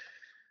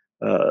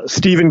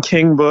Stephen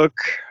King book,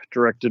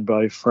 directed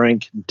by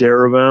Frank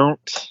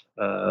Darabont,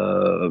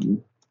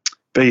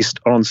 based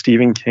on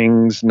Stephen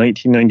King's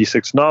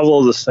 1996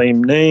 novel, the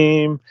same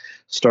name,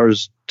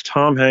 stars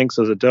Tom Hanks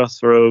as a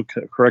death row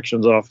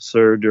corrections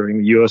officer during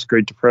the U.S.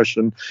 Great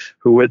Depression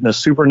who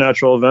witnessed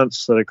supernatural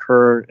events that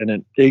occur and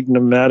an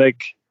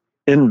enigmatic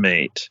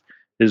inmate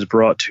is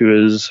brought to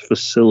his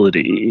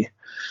facility.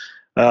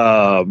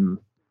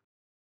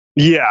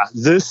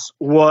 This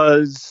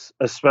was,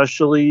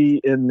 especially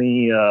in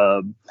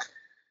the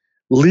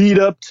lead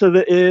up to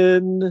the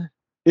inn,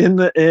 in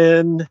the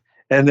inn,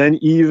 and then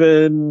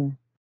even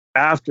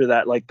after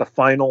that, like the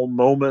final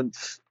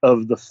moments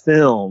of the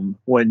film,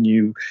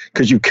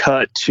 because you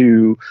cut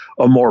to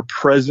a more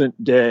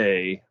present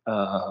day,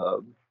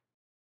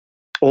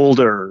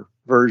 older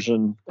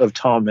version of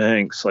Tom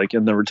Hanks, like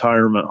in the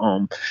retirement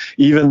home.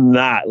 Even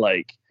that,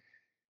 like,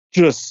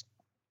 just,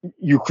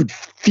 you could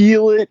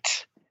feel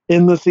it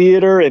in the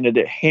theater, and it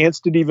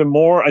enhanced it even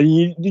more. I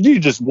mean, you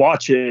just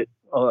watch it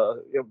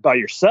by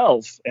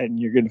yourself and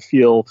you're going to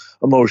feel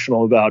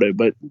emotional about it.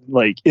 But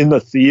like in the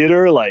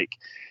theater, like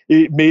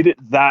it made it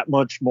that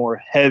much more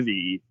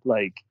heavy,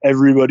 like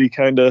everybody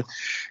kind of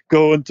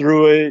going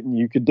through it, and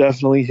you could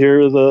definitely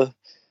hear the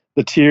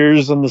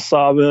tears and the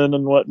sobbing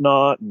and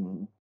whatnot.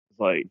 And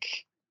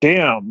like,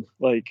 damn,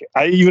 like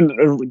I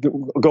even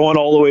going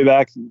all the way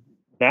back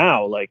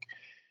now, like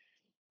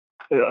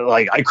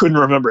I couldn't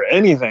remember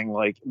anything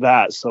like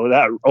that. So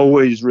that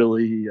always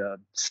really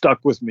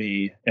stuck with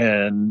me.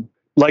 And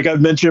like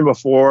I've mentioned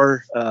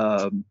before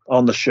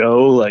on the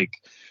show, like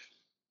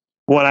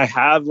when I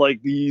have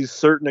like these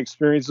certain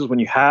experiences, when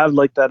you have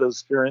like that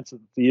experience at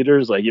the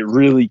theaters, like it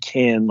really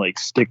can like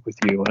stick with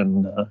you.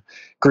 And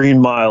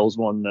Green Mile is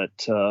one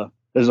that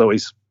has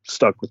always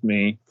stuck with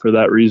me for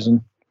that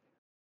reason.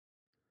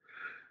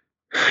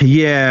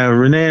 Yeah,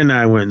 Renee and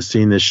I went and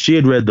seen this. She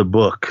had read the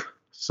book,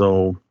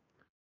 so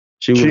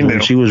she was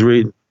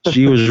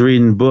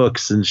reading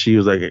books, and she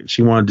was like,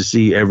 she wanted to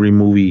see every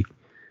movie.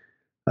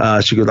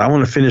 She goes, I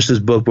want to finish this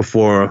book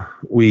before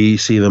we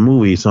see the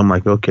movie. So I'm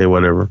like, okay,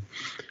 whatever.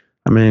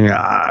 I mean,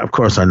 of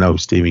course I know who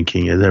Stephen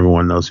King is.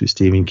 Everyone knows who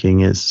Stephen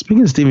King is.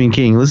 Speaking of Stephen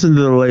King, listen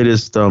to the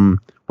latest when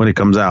it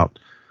comes out.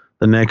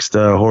 The next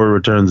Horror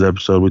Returns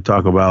episode, we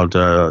talk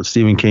about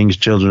Stephen King's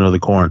Children of the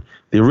Corn,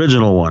 the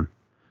original one.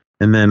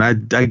 And then I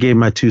gave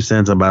my 2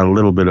 cents about a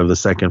little bit of the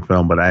second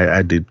film, but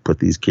I did put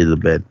these kids to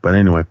bed. But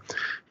anyway,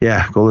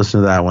 yeah, go listen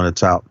to that when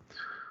it's out.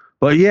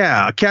 But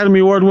yeah,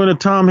 Academy Award winner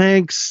Tom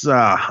Hanks,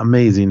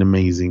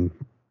 amazing.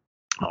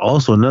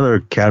 Also, another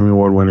Academy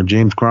Award winner,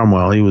 James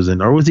Cromwell. He was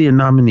was he a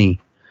nominee?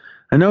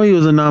 I know he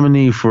was a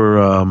nominee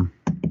for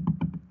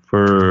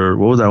what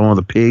was that one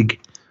with the pig?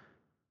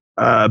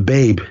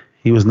 Babe.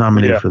 He was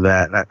nominated for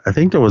that. I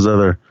think there was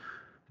other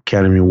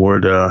Academy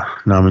Award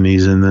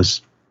nominees in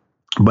this.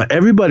 But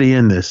everybody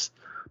in this.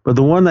 But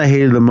the one I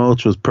hated the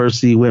most was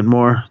Percy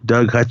Whitmore,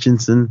 Doug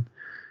Hutchinson.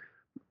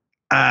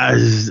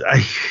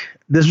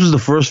 This was the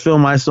first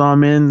film I saw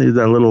him in.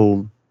 That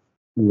little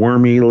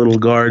wormy little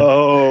guard.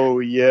 Oh,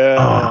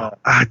 yeah.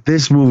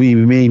 This movie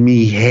made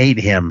me hate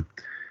him.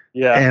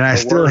 Yeah. And I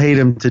still hate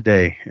him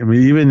today. I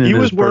mean, even in he his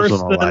was worse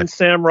personal than life.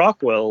 Sam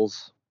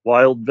Rockwell's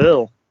Wild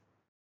Bill.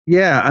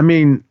 Yeah, I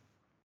mean,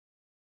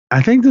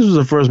 I think this was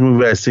the first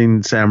movie I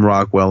seen Sam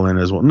Rockwell in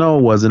as well. No,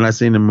 it wasn't. I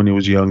seen him when he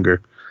was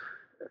younger.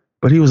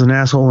 But he was an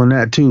asshole in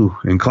that too,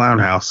 in Clown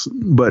House.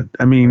 But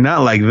I mean,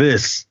 not like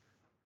this.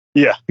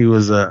 Yeah. He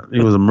was a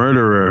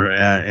murderer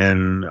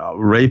and a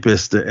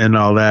rapist and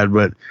all that.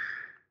 But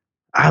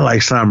I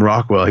like Sam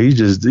Rockwell.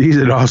 He's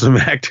an awesome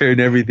actor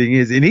and everything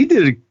is. And he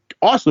did an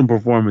awesome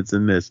performance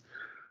in this.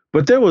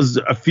 But there was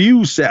a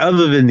few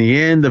other than the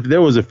end,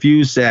 there was a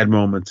few sad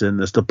moments in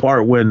this. The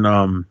part when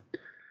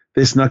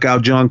they snuck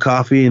out John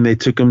Coffey and they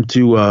took him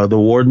to the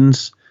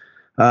warden's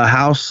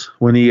house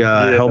when he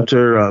helped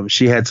her.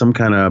 She had some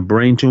kind of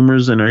brain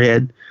tumors in her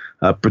head.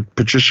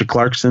 Patricia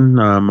Clarkson,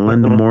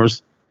 Melinda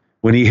Morse,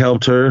 when he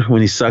helped her,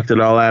 when he sucked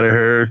it all out of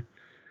her,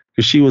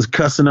 because she was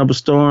cussing up a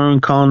storm,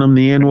 calling him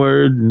the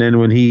N-word, and then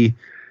when he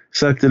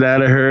sucked it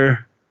out of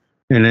her,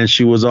 and then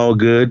she was all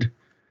good.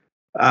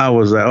 I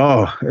was like,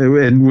 oh,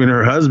 and when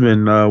her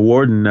husband,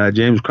 Warden,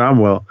 James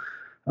Cromwell,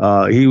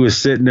 he was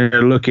sitting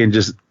there looking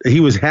he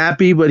was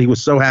happy, but he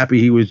was so happy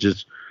he was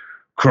just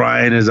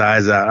crying his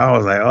eyes out. I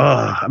was like,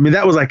 oh, I mean,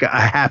 that was like a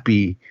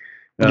happy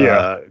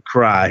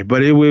cry,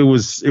 but it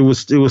was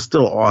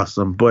still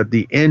awesome. But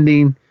the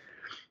ending,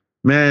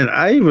 man,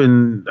 I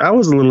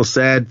was a little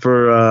sad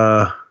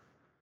for,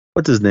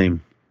 what's his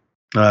name?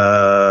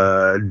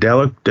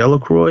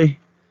 Delacroix,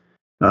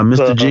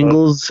 Mr.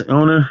 Jingles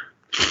owner.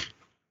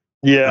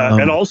 Yeah,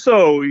 and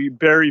also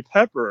Barry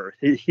Pepper,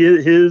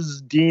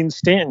 his Dean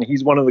Stanton,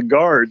 he's one of the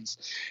guards.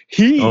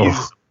 He's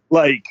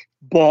like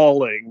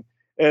bawling,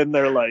 and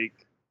they're like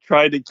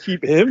trying to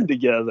keep him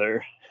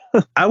together.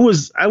 I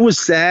was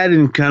sad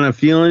and kind of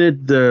feeling it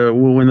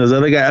when those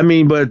other guys. I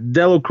mean, but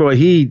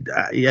Delacroix,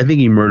 I think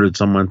he murdered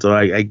someone, so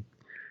I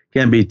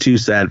can't be too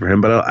sad for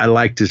him. But I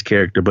liked his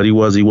character, but he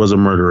was a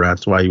murderer.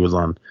 That's why he was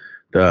on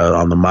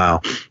the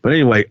mile. But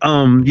anyway,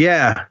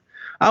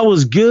 I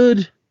was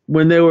good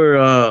when they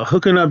were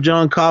hooking up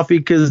John Coffey,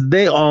 because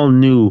they all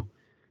knew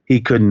he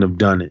couldn't have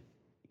done it.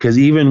 Because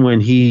even when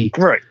he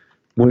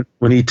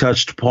when he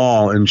touched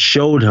Paul and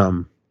showed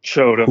him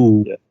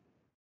who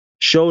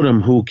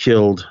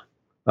killed,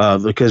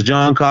 because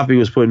John Coffey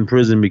was put in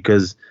prison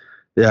because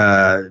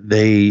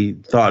they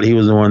thought he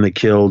was the one that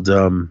killed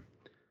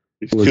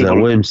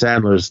William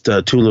Sandler's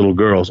two little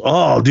girls.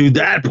 Oh, dude,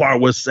 that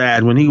part was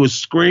sad when he was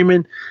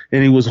screaming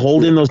and he was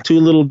holding those two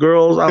little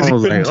girls. I was he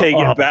couldn't like, take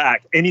it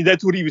back, and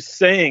that's what he was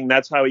saying.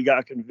 That's how he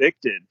got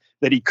convicted,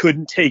 that he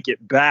couldn't take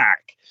it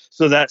back.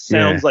 So that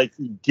sounds like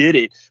he did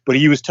it, but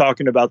he was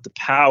talking about the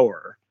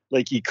power,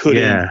 like he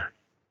couldn't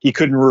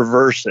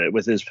reverse it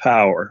with his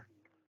power.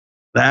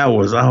 I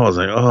was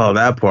like, oh,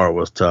 that part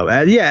was tough.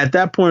 At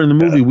that point in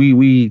the movie,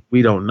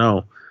 we don't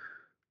know,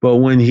 but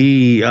when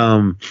he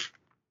after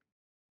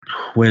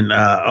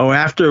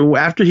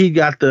he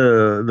got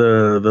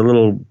the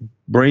little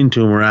brain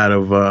tumor out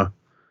of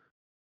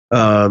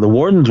the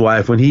warden's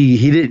wife, when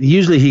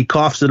he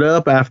coughs it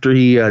up after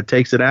he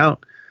takes it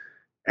out,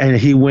 and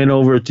he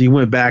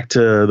went back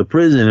to the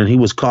prison and he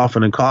was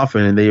coughing and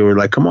they were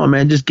like, come on,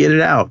 man, just get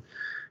it out.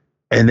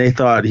 And they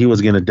thought he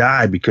was going to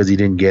die because he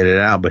didn't get it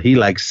out, but he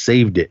like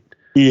saved it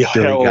till he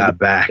got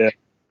back.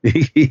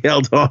 He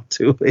held on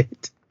to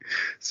it.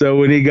 So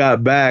when he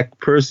got back,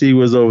 Percy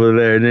was over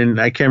there, and then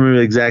I can't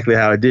remember exactly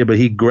how it did, but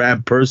he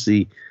grabbed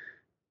Percy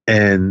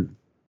and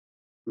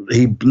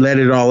he let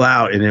it all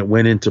out, and it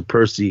went into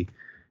Percy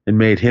and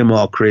made him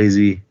all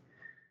crazy.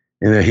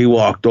 And then he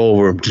walked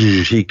over and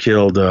he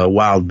killed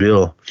Wild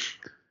Bill.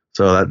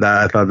 So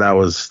I thought that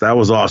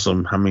was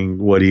awesome. I mean,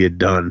 what he had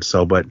done.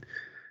 So, but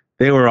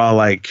they were all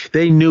like,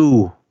 they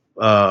knew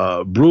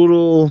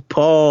Brutal,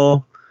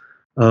 Paul,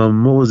 what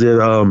was it?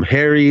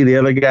 Harry, the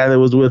other guy that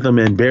was with him,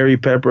 and Barry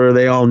Pepper.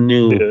 They all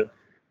knew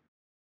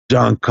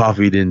John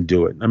Coffey didn't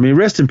do it. I mean,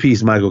 rest in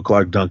peace, Michael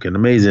Clark Duncan,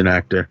 amazing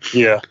actor.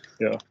 Yeah.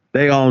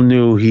 They all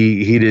knew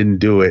he didn't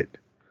do it.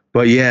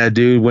 But yeah,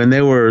 dude, when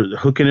they were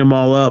hooking him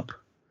all up,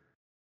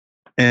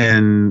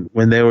 and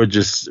when they were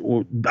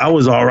I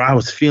was all right. I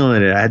was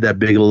feeling it. I had that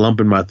big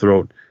lump in my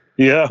throat.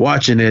 Yeah,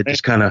 watching it,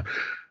 just kind of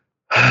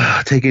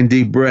taking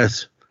deep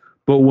breaths.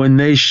 But when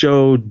they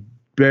showed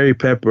Barry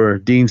Pepper,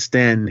 Dean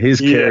Stanton, his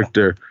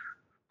character,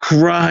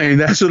 crying,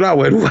 that's what I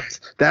went with.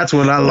 That's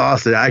when I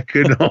lost it. I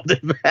couldn't hold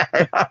it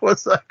back. I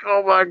was like,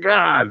 oh my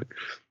God.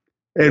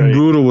 And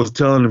Brutal was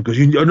telling him, because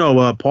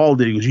Paul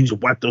did. He goes, you need to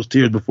wipe those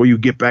tears before you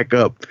get back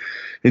up.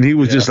 And he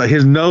was just like,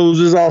 his nose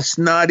was all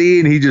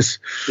snotty, and he just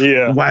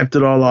wiped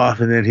it all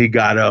off. And then he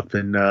got up,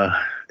 and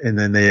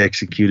then they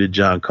executed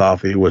John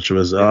Coffey, which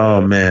was,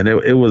 oh man,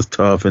 it was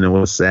tough and it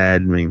was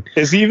sad. I mean,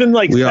 it's even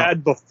like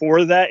sad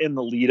before that in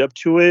the lead up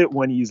to it,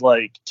 when he's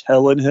like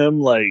telling him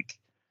like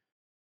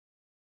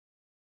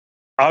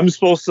I'm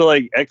supposed to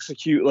like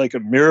execute like a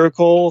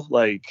miracle.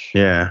 Like,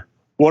 Yeah.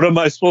 what am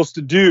I supposed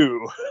to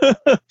do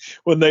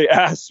when they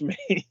ask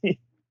me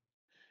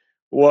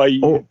why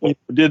you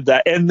did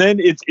that? And then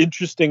it's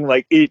interesting,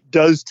 like it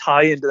does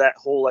tie into that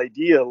whole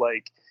idea.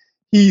 Like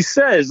he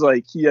says,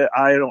 like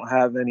I don't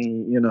have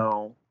any,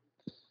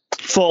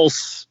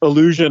 false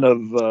illusion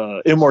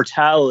of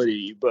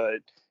immortality,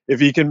 but if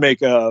he can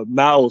make a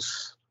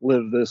mouse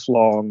live this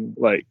long,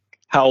 like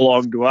how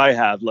long do I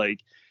have?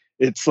 Like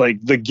it's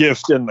like the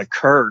gift and the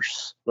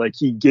curse. Like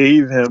he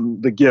gave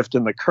him the gift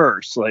and the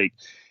curse. Like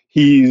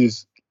he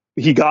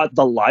got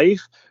the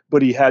life,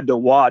 but he had to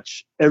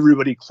watch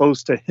everybody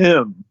close to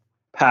him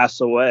pass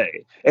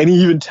away. And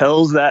he even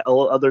tells that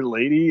other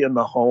lady in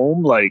the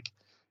home, like,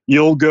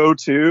 you'll go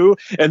too.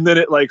 And then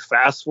it like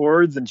fast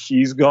forwards and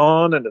she's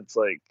gone. And it's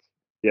like,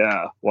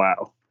 yeah,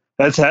 wow.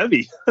 That's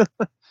heavy.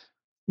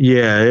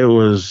 Yeah, it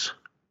was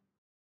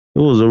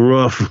a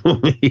rough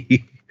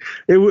movie.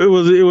 It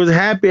was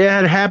happy. It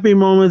had happy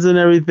moments and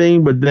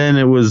everything, but then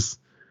it was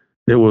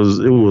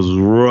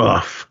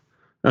rough.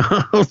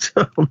 Oh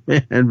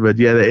man, but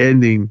yeah, the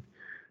ending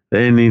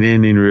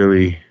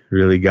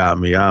really got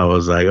me. I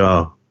was like,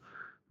 oh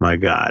my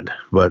God.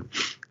 But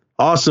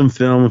awesome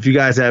film. If you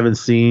guys haven't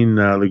seen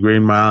The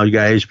Green Mile, you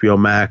got HBO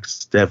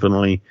Max,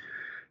 definitely.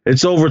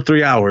 It's over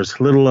 3 hours.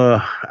 Little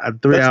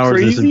 3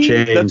 hours and some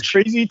change. That's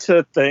crazy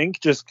to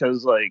think, just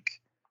because like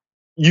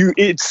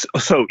it's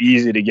so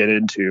easy to get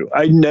into.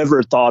 I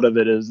never thought of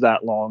it as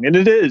that long, and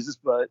it is,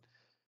 but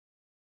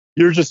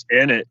you're just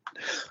in it.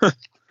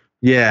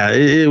 Yeah,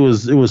 it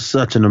was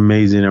such an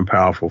amazing and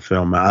powerful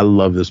film. I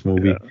love this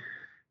movie.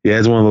 Yeah,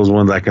 it's one of those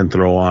ones I can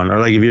throw on, or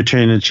like if you're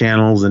changing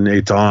channels and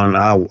it's on,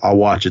 I'll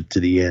watch it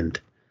to the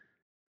end,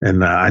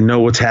 and I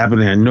know what's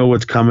happening. I know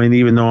what's coming,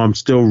 even though I'm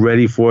still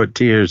ready for it.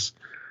 Tears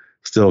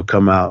still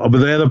come out. Oh, but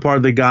the other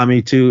part that got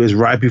me too is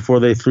right before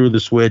they threw the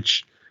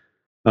switch.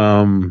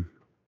 Tom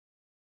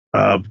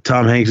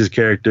Hanks's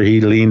character,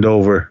 he leaned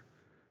over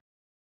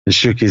and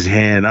shook his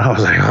hand. I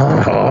was like,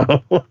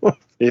 oh.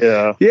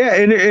 Yeah,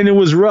 and it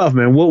was rough,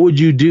 man. What would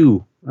you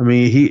do? I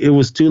mean, it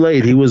was too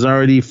late. He was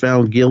already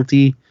found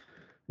guilty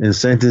and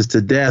sentenced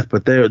to death,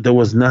 but there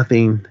was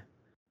nothing.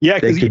 Yeah,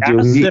 because he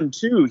asked him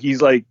too.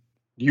 He's like,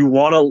 "You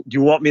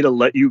want me to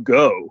let you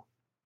go?"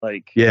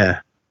 Like, yeah,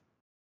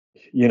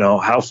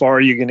 how far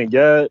are you gonna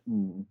get?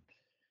 And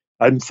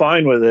I'm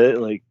fine with it.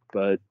 Like,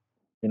 but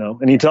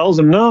and he tells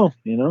him no.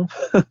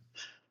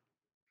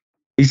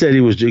 He said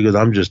he goes,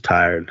 I'm just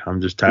tired.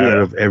 I'm just tired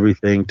of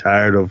everything.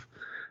 Tired of.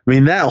 I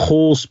mean, that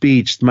whole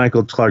speech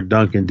Michael Clark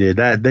Duncan did,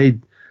 that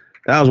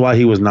was why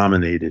he was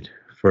nominated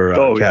for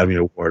Academy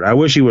Award. I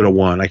wish he would have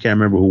won. I can't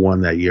remember who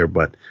won that year,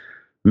 but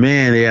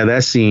man, yeah,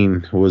 that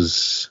scene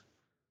was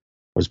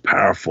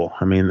powerful.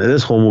 I mean,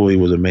 this whole movie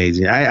was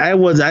amazing. I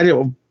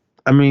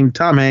mean,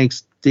 Tom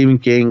Hanks, Stephen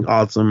King,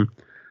 awesome.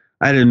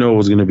 I didn't know it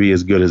was going to be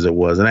as good as it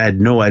was, and I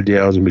had no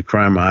idea I was going to be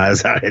crying my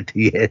eyes out at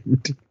the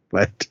end.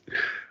 But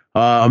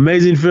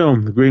amazing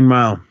film, The Green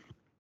Mile.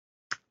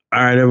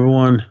 All right,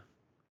 everyone.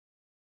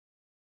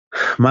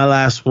 My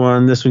last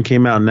one, this one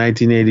came out in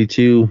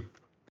 1982.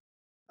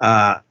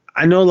 I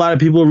know a lot of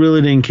people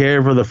really didn't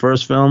care for the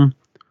first film.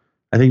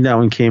 I think that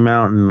one came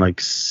out in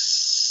like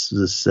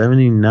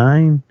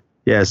 79.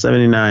 Yeah,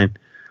 79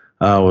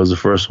 was the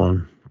first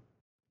one.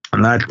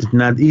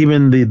 Not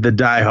even the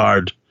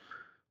diehard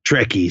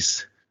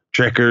Trekkies,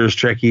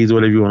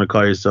 whatever you want to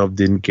call yourself,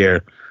 didn't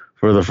care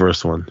for the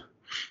first one.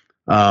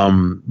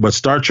 But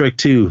Star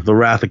Trek II, The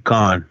Wrath of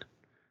Khan,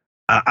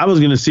 I was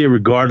going to see it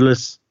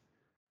regardless.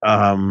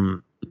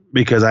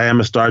 Because I am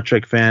a Star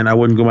Trek fan. I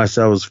wouldn't call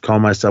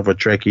myself a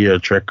Trekkie or a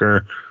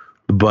Trekker,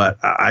 but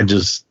I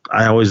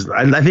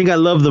think I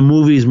love the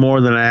movies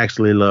more than I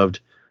actually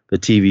loved the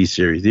TV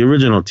series, the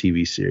original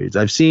TV series.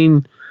 I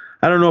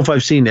don't know if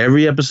I've seen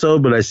every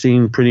episode, but I've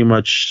seen pretty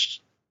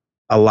much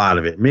a lot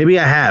of it. Maybe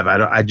I have.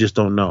 I just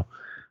don't know.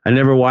 I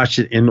never watched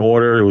it in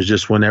order. It was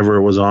just whenever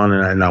it was on,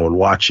 and I would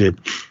watch it.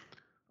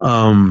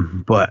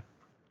 But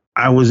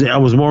I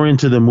was more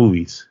into the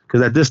movies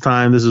because at this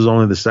time, this is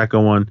only the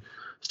second one.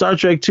 Star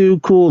Trek II,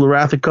 cool. The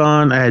Wrath of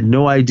Khan, I had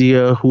no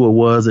idea who it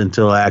was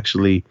until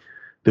actually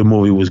the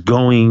movie was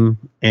going.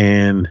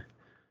 And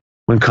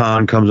when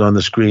Khan comes on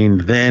the screen,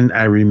 then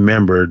I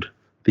remembered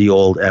the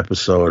old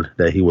episode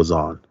that he was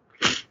on.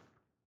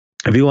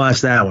 If you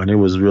watch that one, it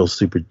was real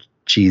super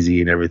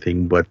cheesy and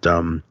everything. But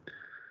the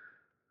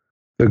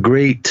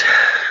great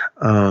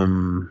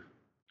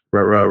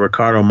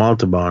Ricardo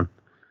Montalban,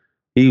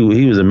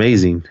 he was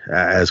amazing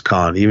as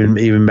Khan,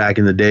 even back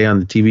in the day on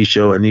the TV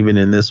show and even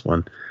in this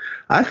one.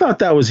 I thought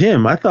that was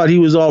him. I thought he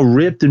was all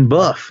ripped and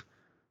buff.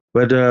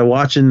 But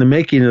watching the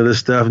making of this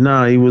stuff,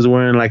 no, he was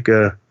wearing like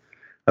a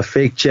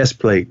fake chest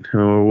plate,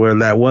 or where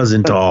that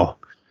wasn't all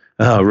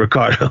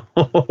Ricardo.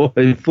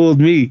 It fooled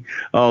me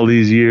all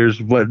these years.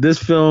 But this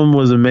film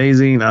was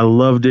amazing. I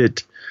loved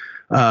it.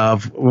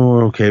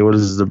 Okay, what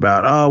is this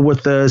about?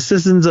 With the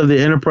assistance of the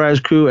Enterprise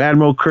crew,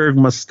 Admiral Kirk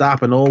must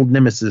stop an old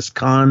nemesis,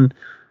 Khan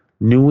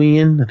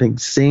Nguyen, I think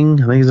is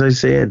how you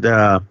say it,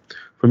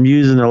 from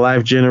using a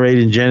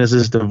life-generating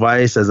Genesis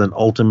device as an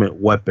ultimate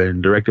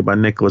weapon. Directed by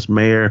Nicholas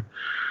Meyer.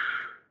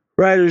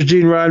 Writers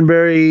Gene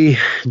Roddenberry,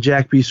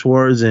 Jack P.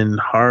 Swartz, and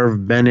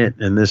Harve Bennett.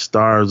 And this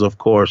stars, of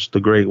course, the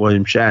great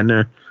William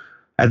Shatner.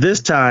 At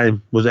this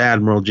time was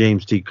Admiral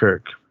James T.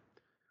 Kirk.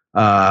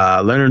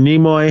 Leonard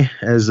Nimoy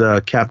as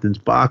Captain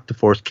Spock,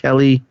 DeForest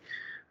Kelly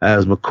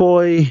as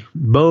McCoy,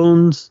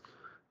 Bones,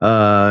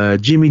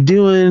 Jimmy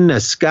Doohan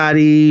as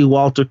Scotty,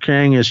 Walter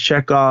Krang as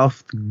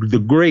Chekhov, the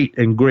great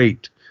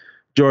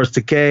George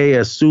Takei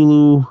as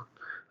Sulu,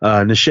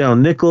 Nichelle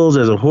Nichols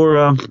as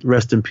Uhura,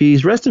 rest in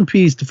peace,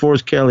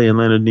 DeForest Kelly and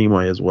Leonard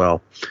Nimoy as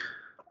well.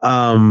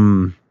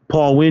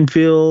 Paul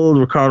Winfield,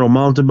 Ricardo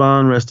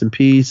Montalban, rest in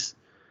peace.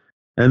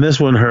 And this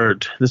one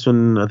hurt. This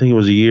one, I think it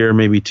was a year,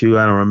 maybe two,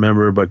 I don't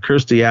remember. But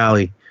Kirstie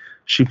Alley,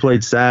 she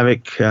played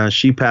Saavik.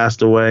 She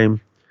passed away.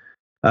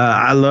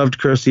 I loved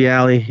Kirstie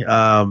Alley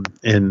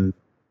in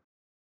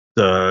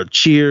the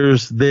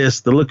Cheers,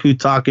 the Look Who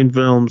Talking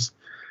films,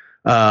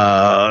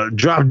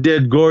 Drop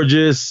Dead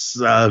Gorgeous,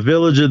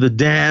 Village of the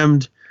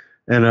Damned,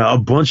 and a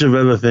bunch of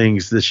other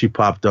things that she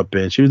popped up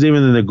in. She was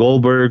even in the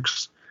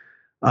Goldbergs.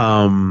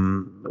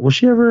 Was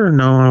she ever?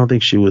 No, I don't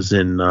think she was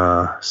in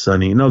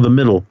Sunny. No, The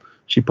Middle.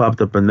 She popped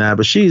up in that,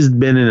 but she's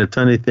been in a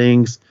ton of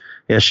things.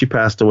 Yeah, she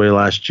passed away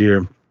last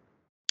year.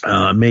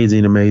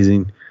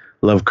 Amazing.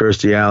 Love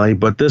Kirstie Alley.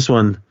 But this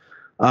one,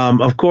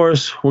 of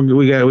course,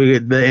 we got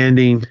the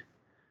ending.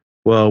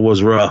 Well, it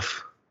was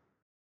rough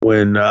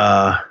when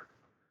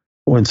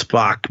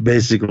Spock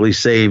basically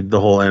saved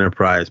the whole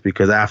Enterprise,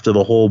 because after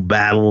the whole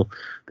battle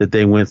that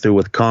they went through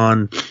with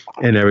Khan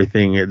and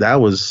everything, it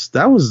was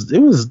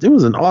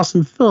an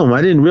awesome film.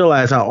 I didn't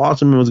realize how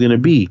awesome it was going to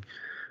be.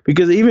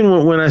 Because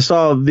even when I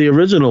saw the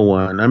original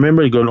one, I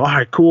remember going, all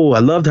right, cool. I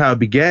loved how it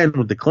began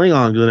with the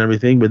Klingons and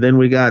everything, but then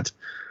we got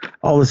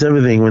all this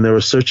everything when they were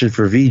searching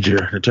for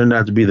V'ger. It turned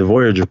out to be the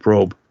Voyager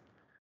probe.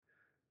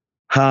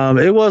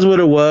 It was what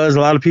it was. A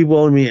lot of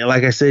people,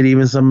 like I said,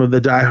 even some of the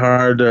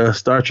diehard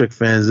Star Trek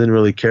fans didn't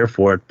really care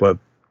for it, but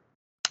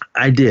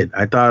I did.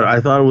 I thought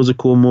it was a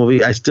cool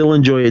movie. I still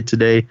enjoy it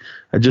today.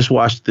 I just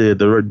watched the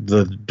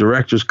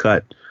director's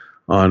cut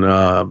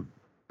on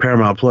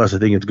Paramount Plus. I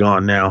think it's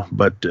gone now,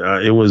 but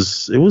it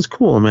was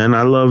cool, man.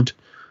 I loved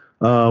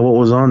what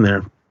was on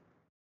there.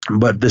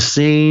 But the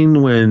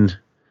scene when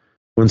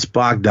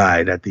Spock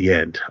died at the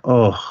end,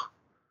 that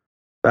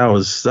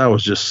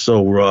was just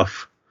so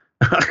rough.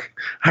 There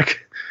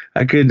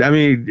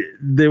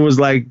was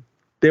like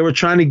they were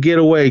trying to get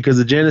away because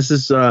the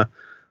Genesis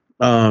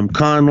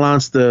Khan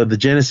launched the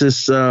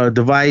Genesis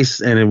device,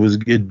 and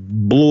it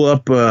blew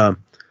up.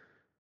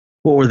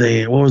 What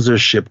was their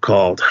ship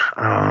called?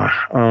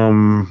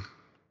 I'm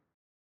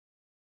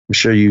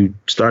sure you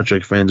Star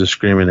Trek fans are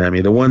screaming at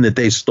me. The one that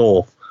they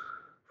stole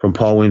from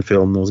Paul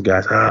Winfield and those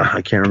guys.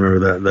 I can't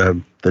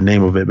remember the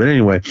name of it. But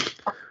anyway,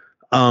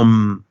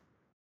 when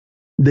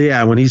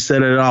he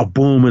set it off,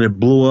 boom, and it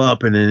blew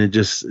up, and then it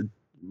just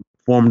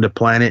formed a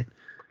planet.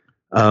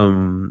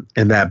 And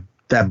that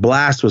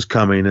blast was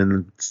coming,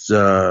 and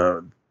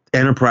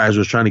Enterprise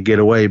was trying to get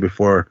away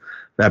before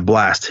that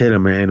blast hit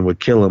him and would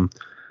kill him.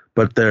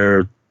 But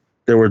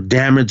they were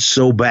damaged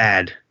so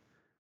bad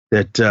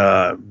that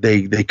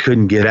they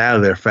couldn't get out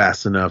of there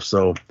fast enough.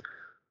 So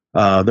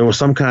there was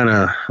some kind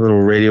of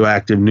little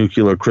radioactive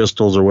nuclear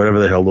crystals or whatever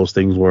the hell those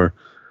things were.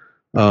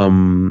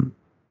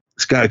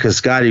 Because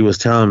Scotty was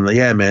telling him,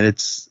 yeah, man,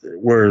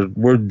 we're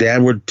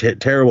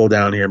terrible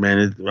down here,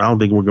 man. I don't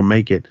think we're gonna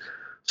make it.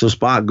 So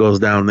Spock goes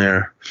down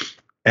there,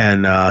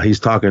 and he's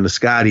talking to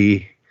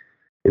Scotty.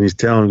 And he's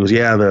telling him, he goes,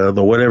 yeah,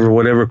 the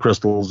whatever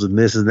crystals and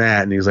this and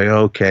that. And he's like,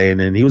 okay.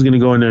 And then he was going to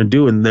go in there and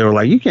do it. And they were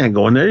like, you can't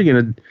go in there.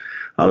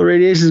 All the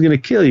radiation is going to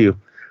kill you.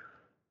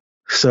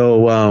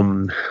 So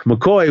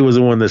McCoy was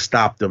the one that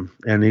stopped him.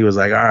 And he was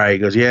like, all right. He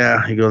goes,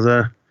 yeah. He goes,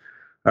 all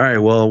right,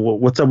 well,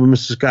 what's up with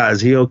Mr. Scott? Is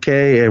he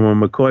okay? And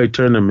when McCoy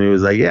turned to him, he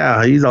was like,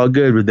 yeah, he's all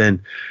good. But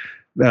then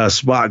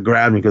Spock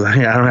grabbed me because I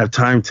don't have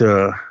time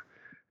to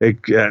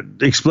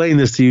explain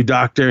this to you,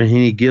 Doctor. And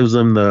he gives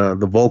him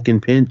the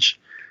Vulcan pinch.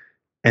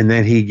 And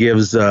then he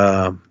gives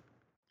McCoy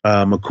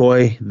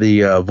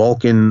the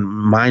Vulcan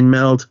mind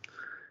meld,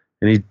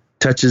 and he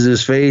touches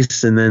his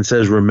face and then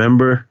says,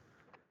 remember.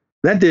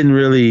 That didn't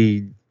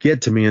really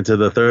get to me until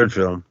the third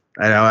film.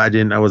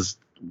 What was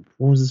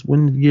this?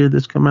 When did the year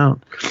this come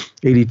out?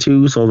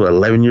 82, so I was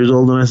 11 years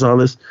old when I saw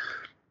this.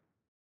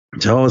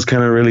 So I was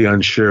kind of really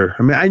unsure.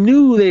 I mean, I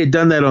knew they had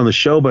done that on the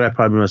show, but I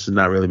probably must have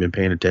not really been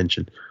paying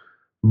attention.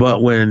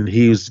 But when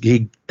he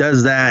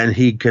does that and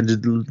he gives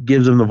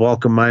him the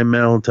Vulcan mind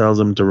meld, tells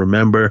him to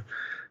remember,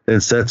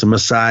 then sets him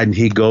aside, and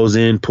he goes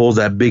in, pulls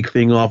that big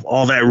thing off,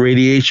 all that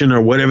radiation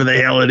or whatever the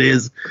hell it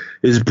is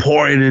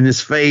pouring in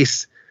his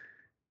face.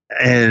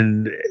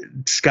 And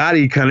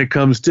Scotty kind of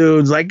comes to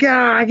and is like,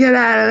 yeah, get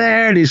out of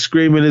there. And he's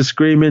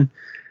screaming.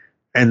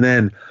 And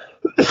then,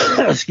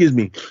 excuse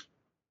me,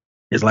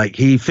 it's like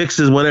he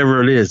fixes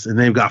whatever it is, and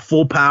they've got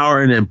full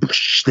power, and then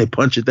they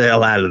punch it the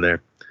hell out of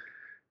there.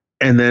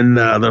 And then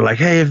they're like,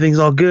 hey, everything's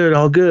all good.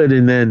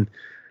 And then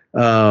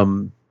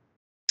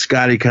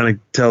Scotty kind of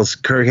tells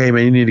Kirk, "Hey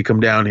man, you need to come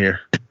down here."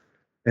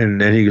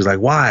 And then he was like,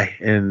 "Why?"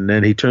 And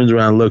then he turns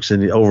around and looks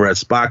and over at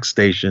Spock's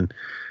station,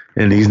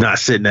 and he's not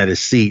sitting at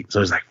his seat. So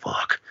he's like,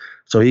 "Fuck."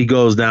 So he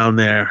goes down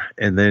there,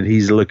 and then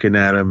he's looking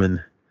at him,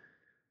 and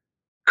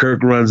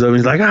Kirk runs up. And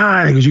he's like,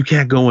 He goes, "You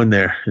can't go in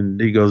there."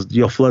 And he goes,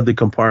 "You'll flood the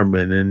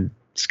compartment." And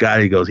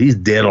Scotty goes, "He's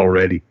dead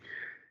already."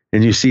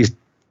 And you see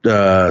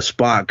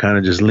Spock kind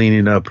of just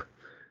leaning up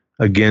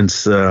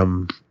against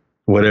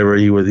whatever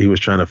he was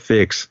trying to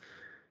fix.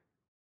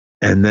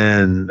 And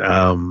then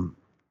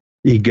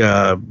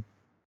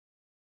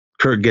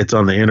Kirk gets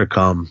on the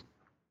intercom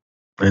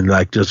and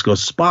like just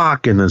goes,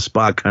 "Spock," and then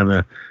Spock kind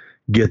of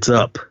gets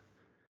up.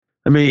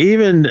 I mean,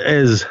 even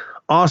as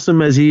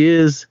awesome as he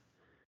is,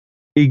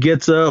 he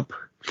gets up,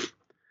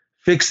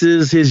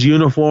 fixes his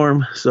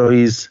uniform so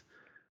he's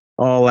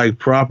all like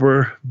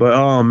proper. But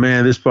oh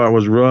man, this part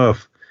was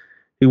rough.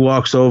 He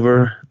walks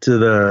over to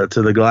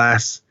the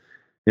glass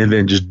and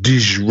then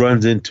just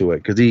runs into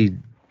it because he's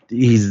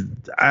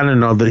I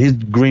don't know, he's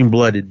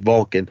green-blooded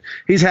Vulcan.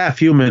 He's half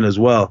human as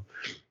well.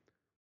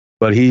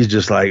 But he's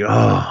just like,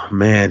 oh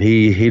man,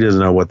 he doesn't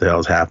know what the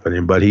hell's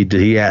happening. But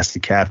he asked the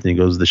captain, he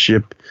goes, "The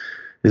ship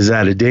is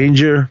out of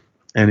danger?"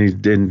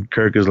 And then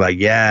Kirk is like,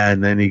 "Yeah."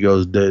 And then he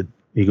goes, "Do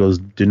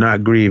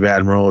not grieve,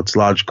 Admiral. It's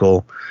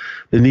logical.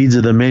 The needs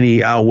of the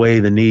many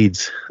outweigh the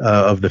needs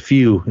of the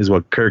few," is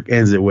what Kirk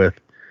ends it with.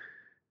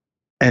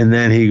 And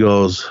then he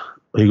goes,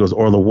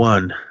 "Or the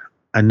one.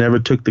 I never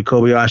took the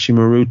Kobayashi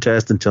Maru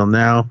test until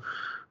now.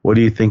 What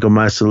do you think of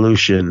my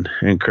solution?"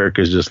 And Kirk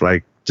is just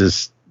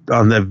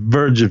on the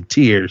verge of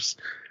tears.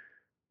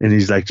 And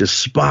he's like,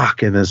 "Just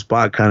Spock." And then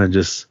Spock kind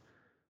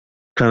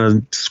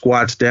of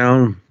squats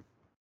down.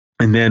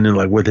 And then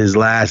like with his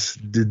last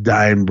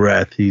dying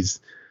breath,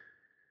 he's,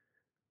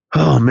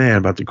 oh man,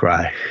 about to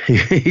cry.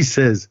 He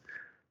says,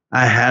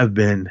 "I have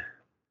been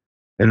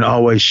and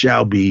always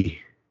shall be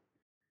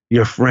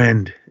your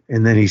friend."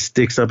 And then he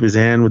sticks up his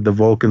hand with the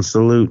Vulcan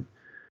salute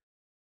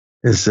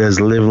and says,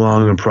 "Live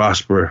long and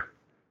prosper."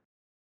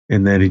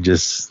 And then he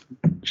just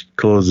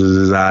closes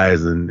his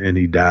eyes and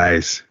he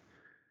dies.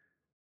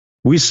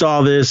 We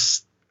saw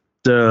this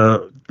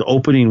the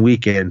opening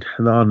weekend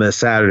on that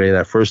Saturday,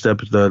 that first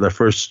episode, the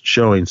first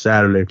showing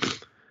Saturday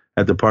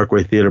at the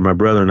Parkway Theater. My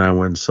brother and I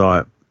went and saw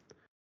it.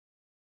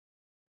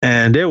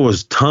 And there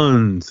was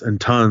tons and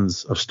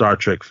tons of Star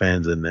Trek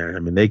fans in there. I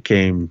mean, they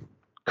came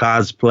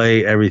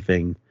cosplay,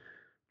 everything,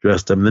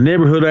 dressed up. The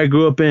neighborhood I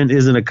grew up in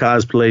isn't a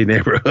cosplay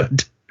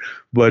neighborhood.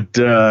 But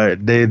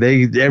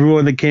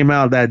everyone that came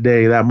out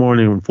that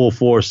morning in full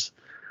force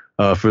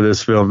for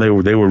this film,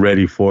 they were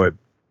ready for it.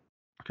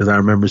 Because I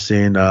remember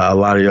seeing a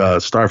lot of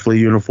Starfleet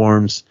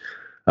uniforms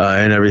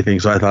and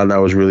everything, so I thought that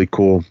was really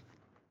cool.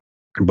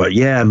 But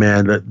yeah,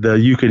 man,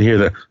 you can hear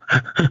the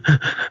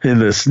and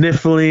the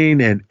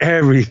sniffling and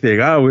everything.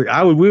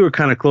 We were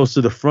kind of close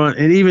to the front,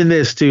 and even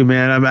this too,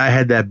 man. I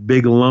had that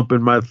big lump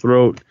in my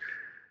throat,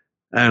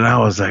 and I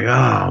was like,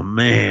 oh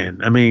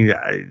man. I mean,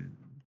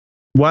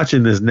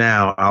 watching this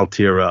now, I'll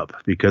tear up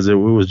because it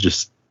was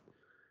just,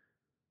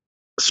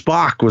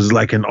 Spock was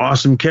like an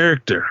awesome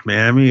character,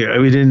 man. I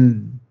mean, we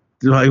didn't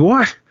like,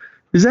 what?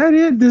 Is that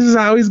it? This is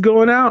how he's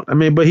going out? I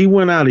mean, but he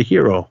went out a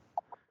hero.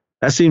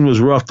 That scene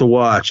was rough to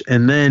watch.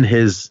 And then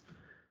his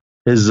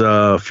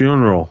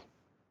funeral,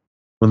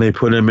 when they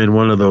put him in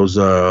one of those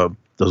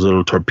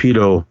little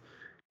torpedo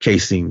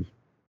casing,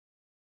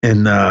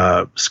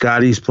 and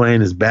Scotty's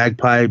playing his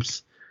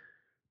bagpipes.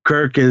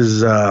 Kirk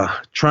is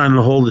trying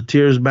to hold the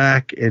tears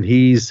back, and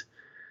he's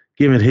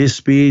giving his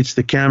speech.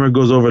 The camera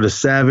goes over to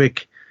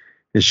Saavik,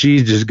 and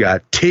she's just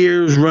got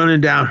tears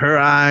running down her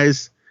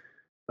eyes.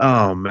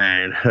 Oh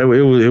man, it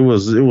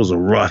was a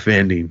rough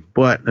ending.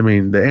 But I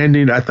mean, the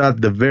ending, I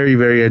thought the very,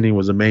 very ending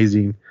was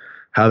amazing.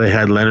 How they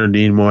had Leonard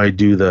Nimoy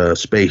do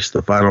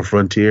the Final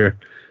Frontier,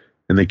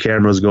 and the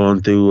camera's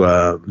going through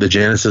the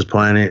Genesis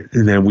planet,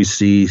 and then we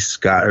see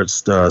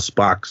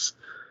Spock's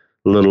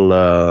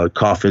little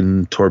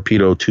coffin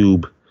torpedo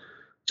tube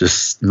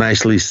just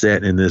nicely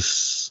set in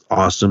this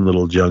awesome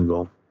little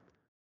jungle.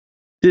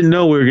 Didn't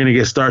know we were going to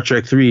get Star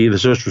Trek 3, The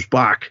Search for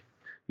Spock,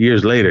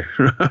 years later.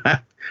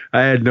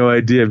 I had no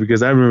idea,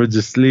 because I remember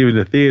just leaving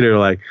the theater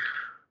like,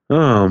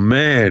 oh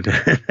man,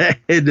 that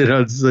ended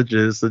on such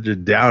a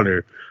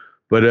downer.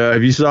 But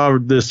if you saw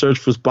The Search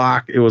for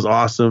Spock, it was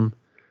awesome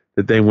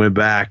that they went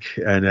back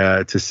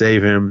and to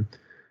save him.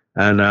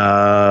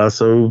 And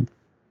so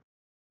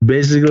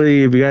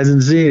basically, if you guys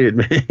didn't see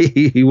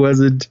it, he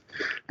wasn't.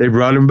 They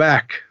brought him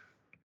back.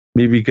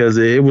 Maybe because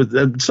it was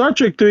Star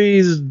Trek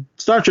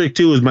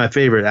 2 is my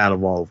favorite out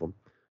of all of them.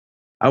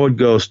 I would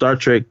go Star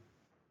Trek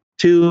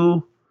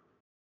 2,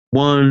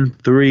 1,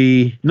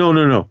 3.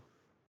 No.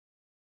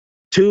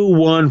 2,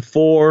 1,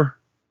 4,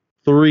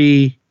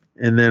 3,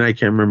 and then I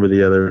can't remember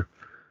the other,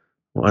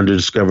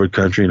 Undiscovered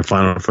Country and the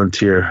Final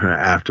Frontier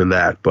after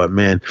that. But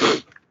man,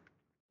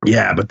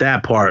 yeah, but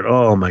that part,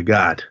 oh my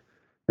God.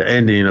 The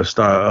ending of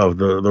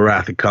the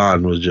Wrath of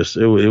Khan was just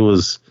it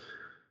was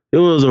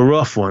a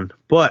rough one,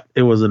 but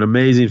it was an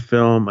amazing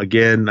film.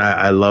 Again,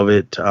 I love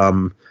it.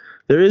 The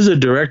There is a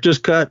director's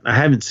cut. I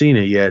haven't seen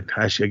it yet.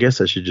 I guess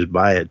I should just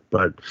buy it.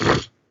 But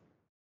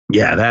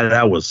yeah,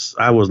 that was,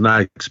 I was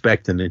not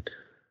expecting it.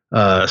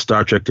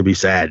 Star Trek to be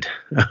sad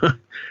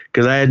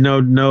because I had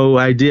no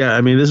idea.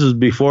 I mean, this was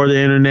before the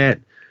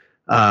internet,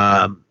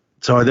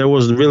 so there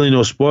was really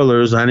no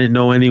spoilers. I didn't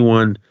know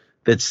anyone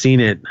that seen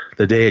it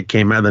the day it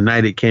came out, the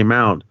night it came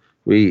out.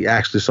 We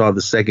actually saw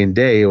the second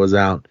day it was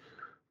out,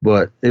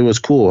 but it was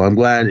cool. I'm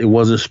glad it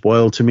wasn't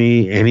spoiled to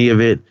me, any of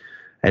it.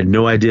 I had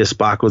no idea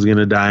Spock was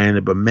gonna die in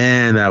it, but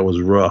man, that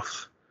was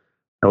rough.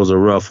 That was a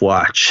rough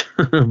watch.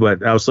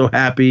 But I was so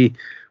happy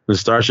when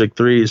Star Trek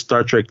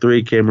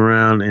 3 came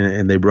around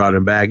and they brought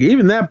him back.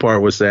 Even that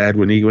part was sad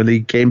when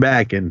he came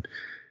back and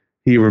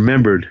he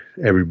remembered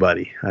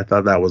everybody. I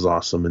thought that was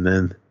awesome. And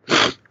then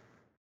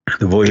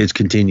the voyage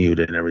continued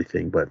and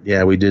everything. But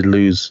yeah, we did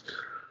lose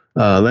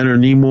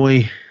Leonard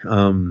Nimoy.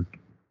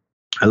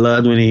 I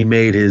loved when he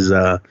made his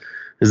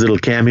little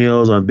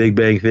cameos on Big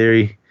Bang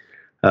Theory.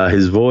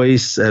 His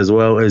voice, as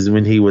well as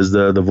when he was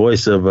the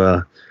voice of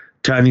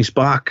Tiny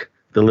Spock,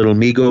 the little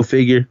Mego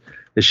figure,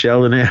 the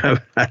Sheldon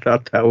had. I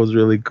thought that was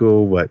really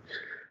cool. But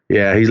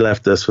yeah, he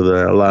left us with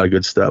a lot of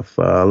good stuff.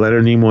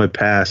 Leonard Nimoy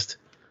passed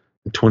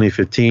in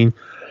 2015.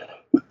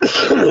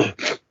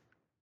 It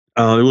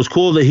was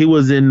cool that he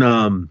was in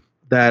that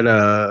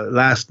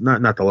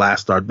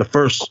the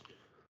first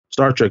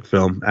Star Trek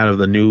film out of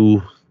the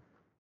new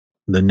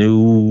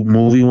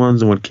movie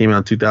ones, and what came out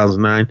in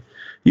 2009.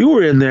 You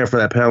were in there for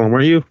that panel,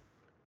 weren't you?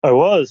 I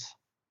was.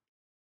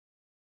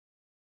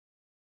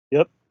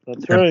 Yep,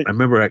 that's right. I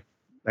remember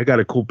I got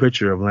a cool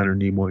picture of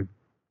Leonard Nimoy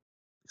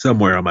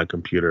somewhere on my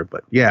computer.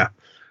 But yeah,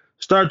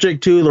 Star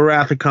Trek II, The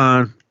Wrath of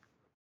Khan.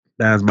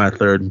 That's my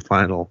third and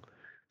final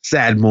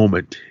sad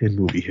moment in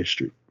movie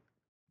history.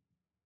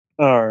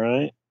 All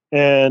right.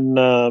 And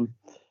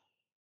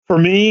for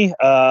me,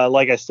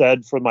 like I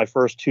said, for my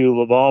first two,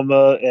 La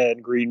Bamba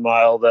and Green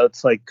Mile,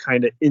 that's like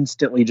kind of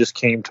instantly just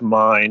came to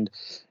mind.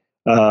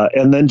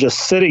 And then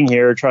just sitting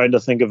here trying to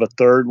think of a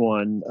third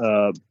one,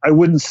 I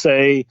wouldn't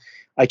say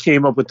I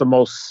came up with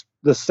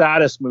the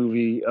saddest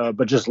movie,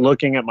 but just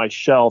looking at my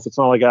shelf, it's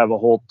not like I have a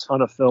whole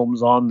ton of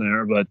films on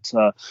there, but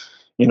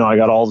I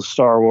got all the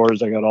Star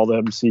Wars, I got all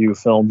the MCU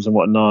films and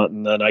whatnot,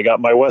 and then I got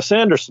my Wes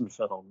Anderson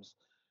films.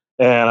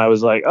 And I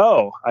was like,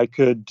 oh, I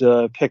could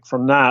pick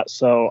from that.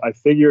 So I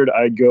figured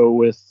I'd go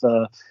with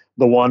the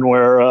one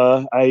where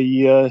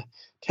I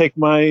take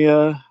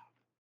my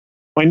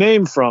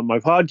name from, my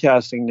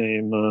podcasting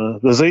name, the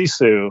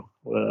Zissou,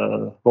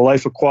 The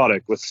Life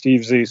Aquatic with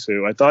Steve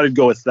Zissou. I thought I'd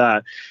go with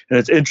that. And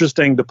it's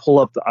interesting to pull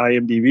up the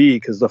IMDb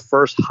because the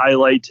first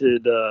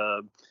highlighted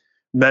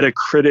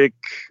Metacritic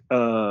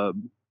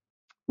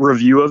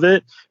review of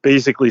it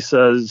basically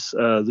says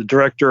the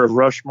director of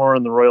Rushmore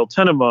and the Royal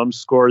Tenenbaums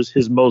scores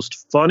his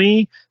most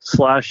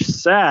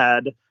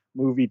funny/sad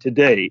movie to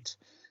date.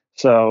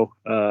 So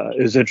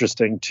it was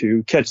interesting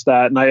to catch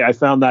that. And I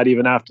found that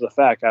even after the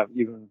fact,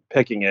 even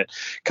picking it,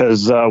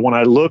 because when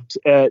I looked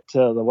at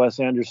the Wes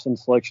Anderson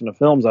selection of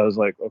films, I was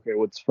like, okay,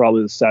 what's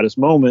probably the saddest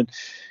moment?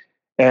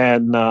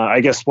 And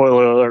I guess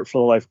spoiler alert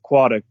for The Life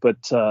Aquatic,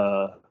 but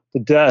the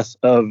death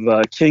of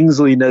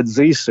Kingsley Ned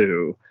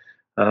Zissou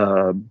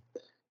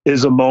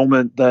is a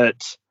moment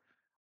that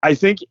I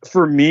think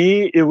for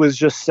me, it was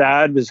just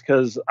sad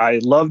because I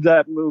loved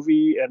that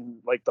movie. And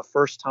like the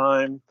first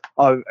time,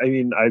 I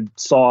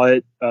saw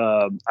it,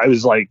 I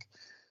was like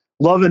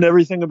loving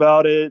everything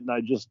about it. And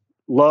I just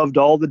loved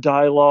all the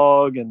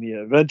dialogue and the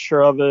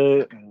adventure of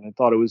it. And I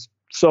thought it was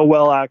so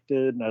well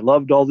acted. And I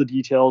loved all the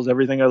details,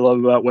 everything I love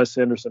about Wes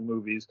Anderson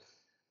movies.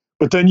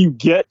 But then you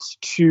get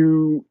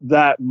to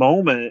that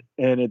moment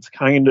and it's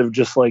kind of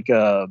just like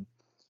a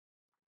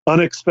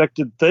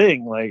unexpected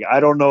thing. Like, I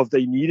don't know if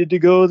they needed to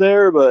go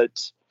there, but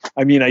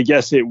I mean, I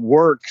guess it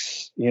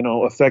works,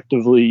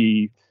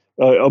 effectively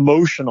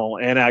emotional,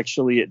 and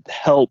actually it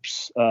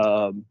helps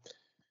Bill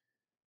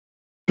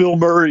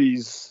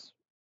Murray's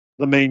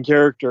the main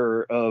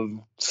character of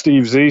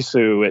Steve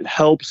Zissou. It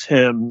helps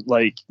him,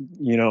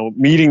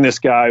 meeting this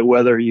guy,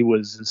 whether he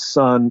was his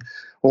son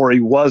or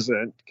he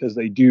wasn't, because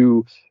they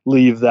do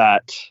leave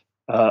that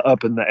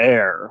up in the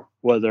air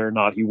whether or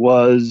not he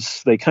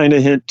was. They kind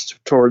of hint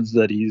towards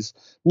that he's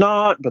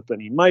not, but then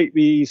he might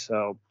be.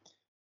 So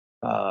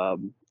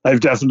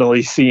I've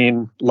definitely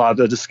seen a lot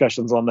of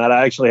discussions on that.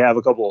 I actually have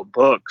a couple of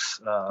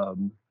books,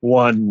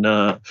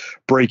 one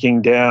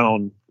breaking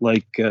down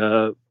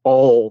not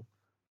all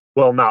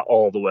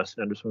the Wes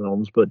Anderson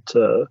films, but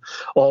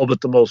all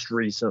but the most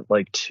recent,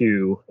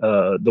 two.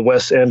 The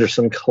Wes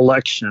Anderson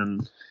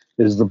Collection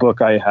is the book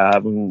I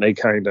have, and they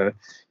kind of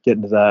get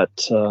into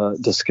that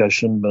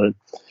discussion. But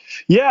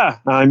yeah,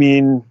 I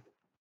mean,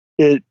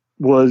 it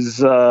was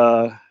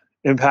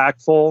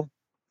impactful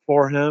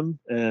for him,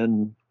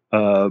 and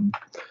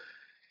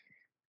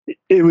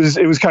it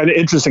was kind of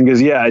interesting because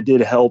it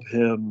did help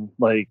him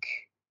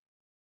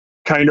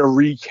kind of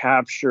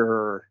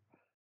recapture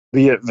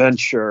the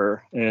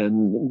adventure,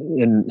 and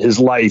in his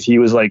life he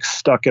was like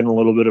stuck in a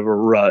little bit of a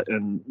rut,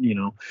 and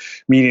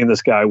meeting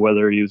this guy,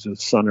 whether he was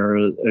his son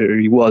or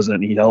he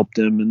wasn't, he helped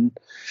him. And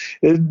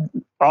it,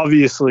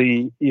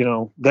 obviously,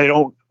 they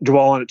don't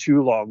dwell on it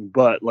too long,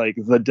 but like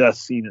the death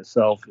scene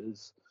itself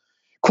is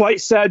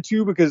quite sad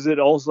too, because it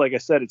also, like I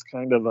said, it's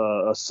kind of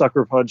a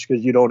sucker punch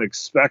because you don't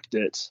expect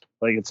it.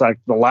 Like it's like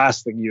the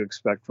last thing you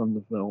expect from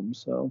the film.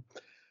 So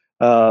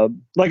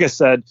like I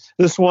said,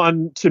 this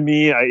one to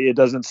me, it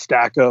doesn't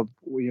stack up,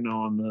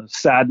 on the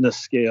sadness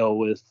scale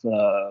with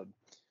La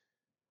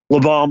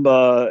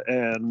Bamba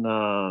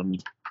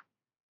and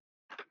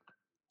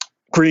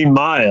Green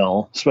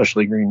Mile,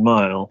 especially Green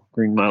Mile.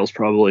 Green Mile's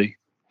probably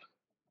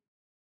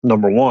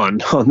number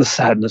one on the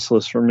sadness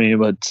list for me,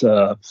 but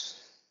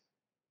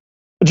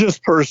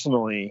just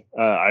personally,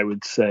 I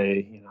would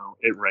say,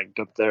 it ranked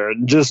up there,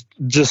 and just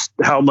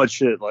how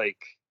much it, like,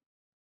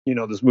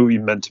 this movie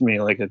meant to me.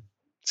 Like,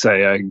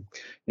 I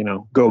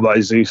go by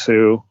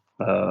Zissou,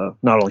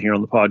 not only here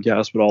on the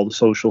podcast, but all the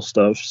social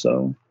stuff.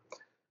 So,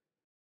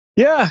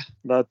 yeah,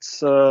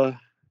 that's going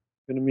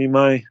to be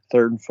my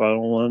third and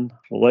final one,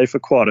 Life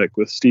Aquatic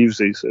with Steve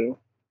Zissou.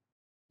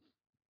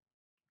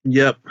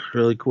 Yep,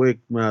 really quick.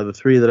 The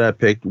three that I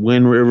picked: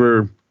 Wind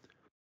River,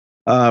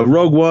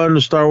 Rogue One,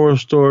 the Star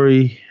Wars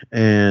story,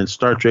 and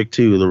Star Trek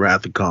II, The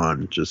Wrath of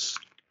Khan. Just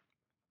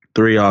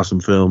three awesome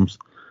films.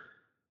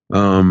 Those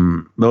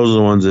are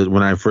the ones that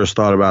when I first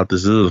thought about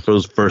this, those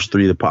are the first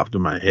three that popped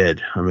in my head.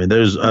 I mean,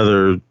 there's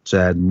other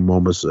sad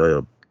moments.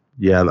 I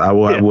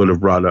would have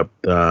brought up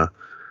La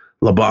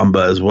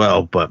Bamba as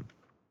well, but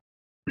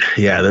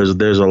yeah,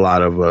 there's a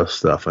lot of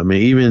stuff. I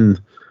mean, even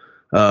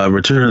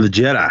Return of the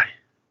Jedi,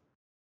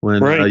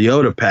 when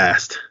Yoda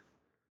passed.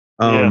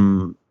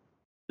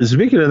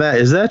 Speaking of that,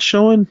 is that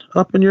showing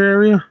up in your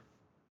area?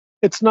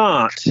 It's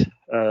not.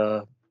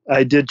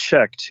 I did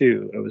check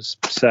too. It was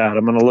sad.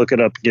 I'm going to look it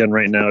up again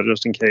right now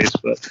just in case.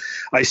 But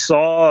I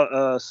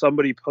saw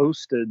somebody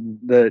posted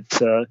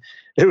that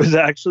it was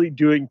actually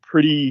doing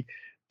pretty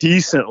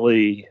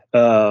decently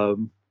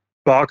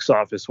box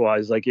office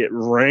wise. Like it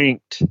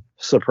ranked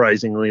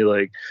surprisingly,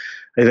 like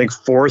I think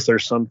fourth or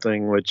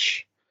something,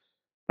 which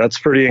that's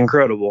pretty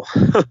incredible.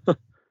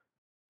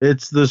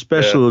 It's the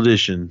special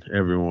edition,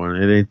 everyone.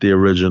 It ain't the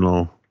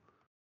original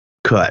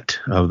cut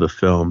of the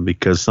film,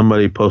 because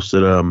somebody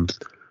posted a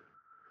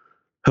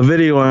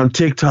video on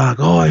TikTok.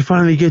 Oh, I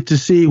finally get to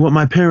see what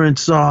my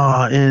parents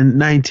saw in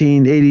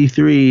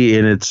 1983,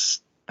 and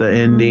it's the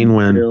ending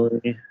when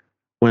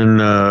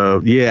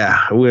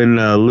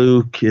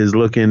Luke is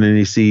looking and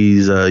he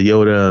sees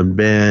Yoda and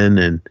Ben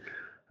and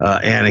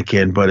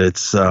Anakin, but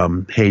it's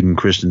Hayden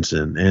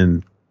Christensen,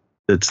 and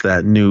it's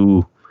that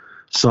new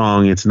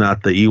song. It's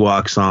not the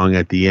Ewok song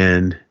at the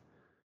end.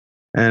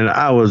 And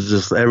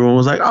everyone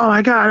was like, oh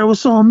my God, it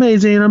was so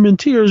amazing. I'm in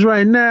tears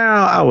right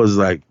now. I was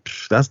like,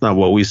 that's not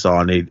what we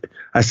saw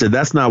I said,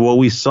 that's not what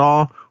we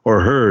saw or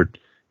heard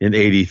in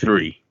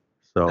 83.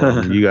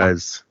 So you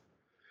guys,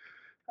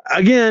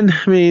 again,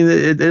 I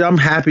mean, I'm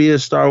happy that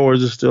Star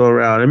Wars is still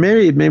around. And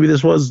maybe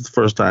this was the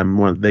first time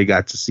when they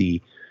got to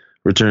see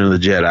Return of the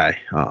Jedi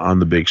on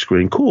the big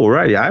screen. Cool,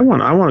 right? Yeah, I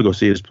want to go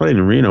see it. It's playing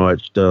in Reno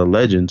at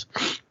Legends.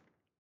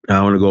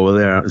 I want to go over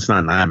there. It's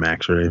not an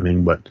IMAX or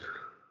anything, but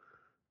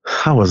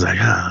I was like,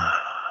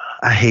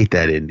 I hate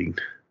that ending.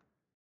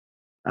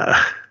 It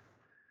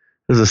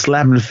was a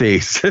slap in the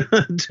face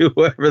to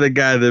whoever the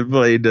guy that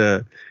played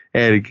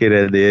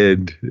Anakin at the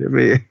end. I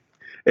mean,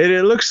 and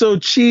it looked so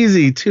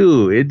cheesy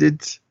too.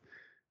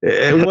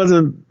 It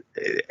wasn't.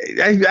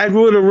 I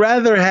would have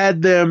rather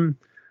had them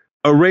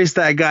erase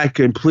that guy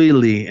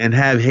completely and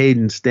have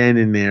Hayden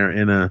standing there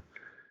in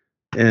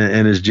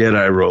his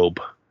Jedi robe,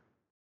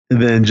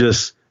 and then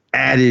just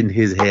add in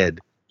his head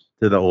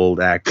to the old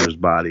actor's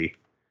body.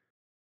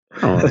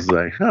 I was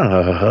like,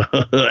 oh.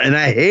 And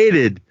I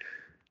hated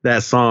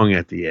that song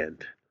at the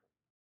end.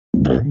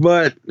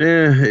 But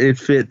it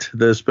fit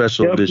the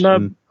special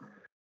edition.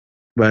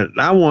 But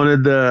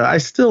I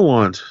still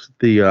want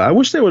the, I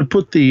wish they would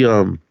put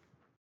the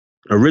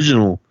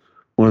original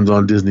ones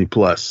on Disney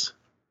Plus.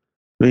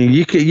 I mean,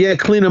 you could,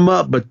 clean them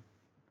up, but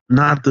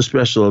not the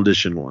special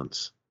edition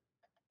ones.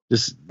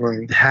 Just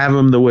have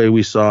them the way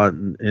we saw it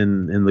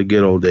in the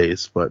good old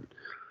days. But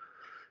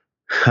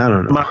I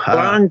don't know.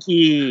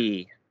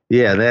 Monkey.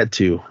 Yeah, that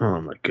too.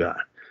 Oh my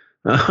God.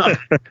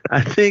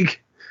 I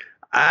think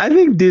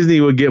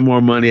Disney would get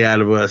more money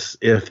out of us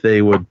if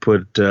they would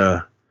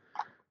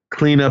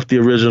clean up the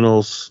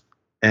originals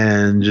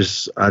and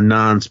just a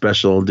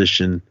non-special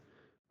edition.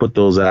 Put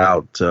those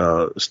out.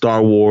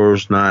 Star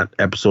Wars, not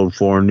Episode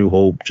 4, New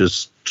Hope,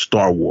 just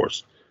Star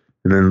Wars.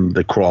 And then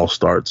the crawl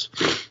starts.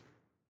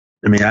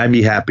 I mean, I'd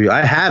be happy.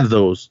 I have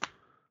those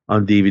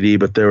on DVD,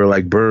 but they were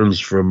like burns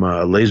from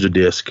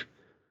Laserdisc.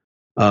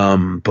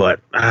 But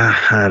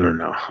I don't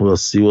know. We'll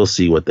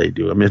see what they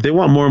do. I mean, if they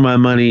want more of my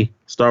money,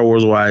 Star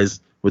Wars wise,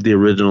 with the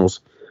originals,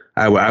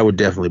 I would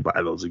definitely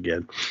buy those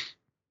again.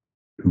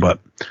 But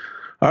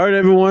all right,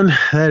 everyone,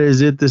 that is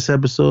it. This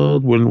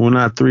episode. We're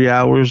not 3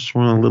 hours.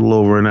 We're a little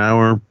over an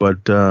hour,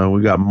 but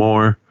we got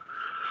more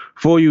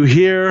for you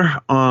here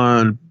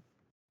on,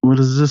 what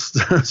is this,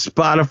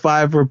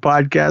 Spotify for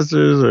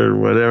podcasters or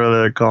whatever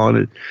they're calling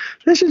it.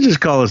 They should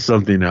just call it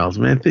something else,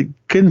 man.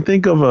 Couldn't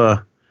think of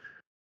a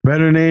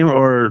better name,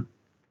 or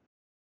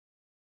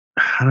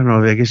I don't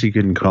know. I guess you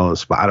couldn't call it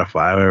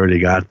Spotify. I already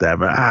got that,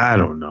 but I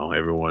don't know,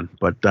 everyone.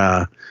 But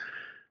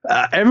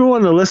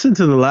everyone to listen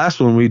to the last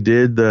one we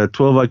did, the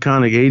 12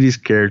 iconic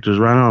 80s characters.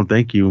 Right on,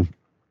 thank you.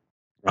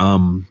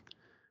 And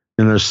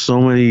there's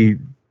so many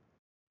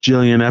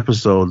jillion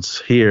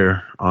episodes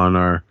here on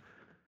our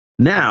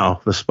now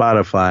the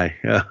Spotify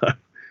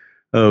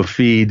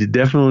feed.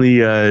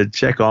 Definitely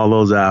check all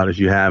those out if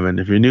you haven't.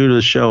 If you're new to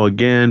the show,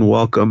 again,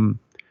 welcome.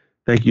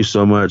 Thank you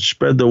so much.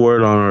 Spread the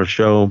word on our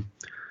show.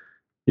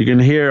 You can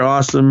hear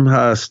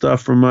awesome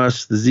stuff from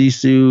us. The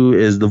Zissou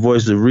is the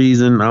voice of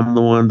reason. I'm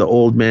the one, the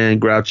old man,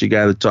 grouchy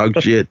guy to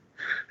talk shit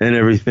and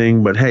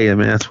everything. But hey, I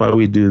mean, that's why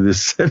we do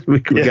this. we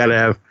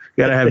gotta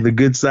have the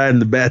good side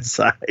and the bad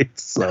side.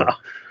 So,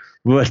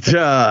 but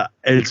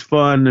it's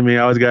fun. I mean,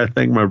 I always gotta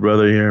thank my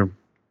brother here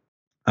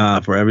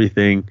for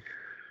everything.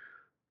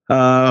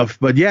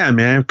 But yeah,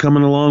 man,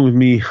 coming along with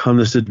me on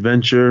this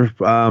adventure.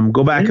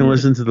 Go back and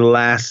listen to the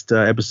last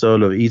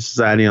episode of East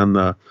Society on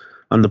the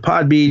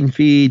Podbean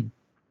feed.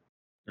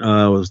 It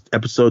was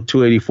episode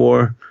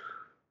 284.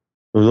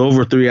 It was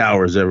over 3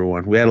 hours,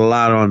 everyone. We had a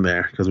lot on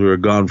there because we were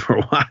gone for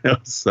a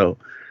while. So,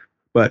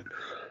 but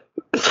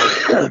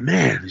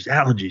man, these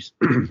allergies.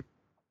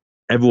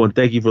 Everyone,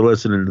 thank you for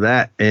listening to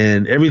that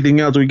and everything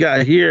else we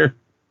got here.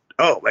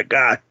 Oh my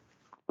God.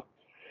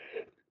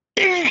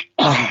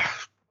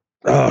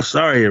 Oh,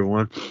 sorry,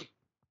 everyone.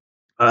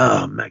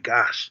 Oh my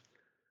gosh.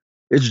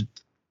 It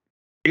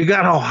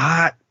got all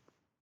hot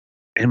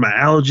and my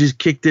allergies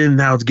kicked in.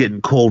 Now it's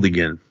getting cold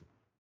again.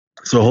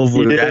 So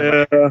hopefully,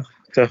 I've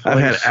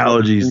had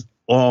allergies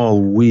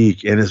all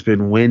week, and it's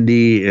been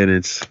windy, and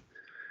it's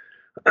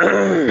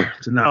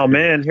not. Oh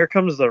man, here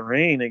comes the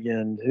rain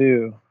again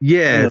too.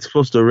 Yeah, it's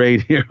supposed to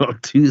rain here on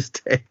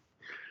Tuesday,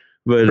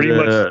 but pretty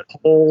much the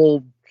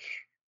whole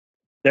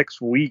next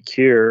week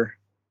here,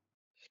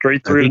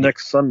 straight through to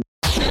next Sunday.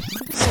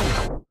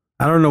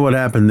 I don't know what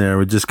happened there.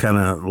 We just kind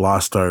of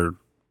lost our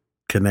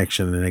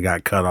connection, and it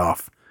got cut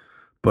off.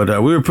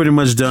 But we were pretty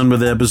much done with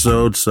the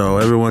episode. So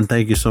everyone,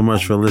 thank you so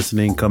much for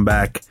listening. Come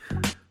back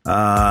for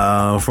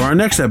our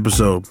next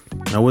episode.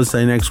 I would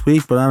say next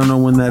week, but I don't know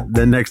when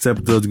the next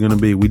episode is going to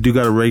be. We do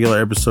got a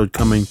regular episode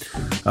coming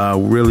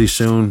really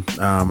soon.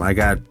 I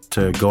got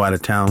to go out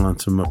of town on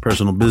some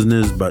personal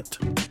business, but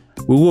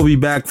we will be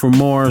back for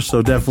more.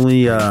 So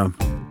definitely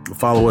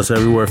follow us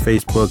everywhere.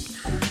 Facebook,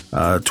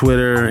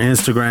 Twitter,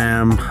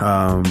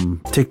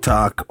 Instagram,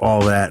 TikTok,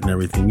 all that and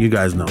everything. You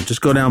guys know.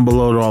 Just go down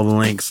below to all the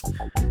links,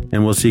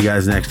 and we'll see you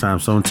guys next time.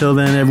 So until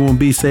then, everyone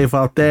be safe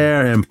out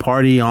there and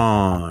party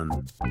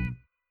on.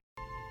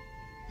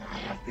 I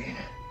have been,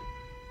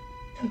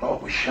 and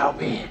always shall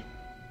be,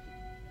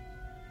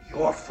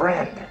 your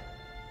friend.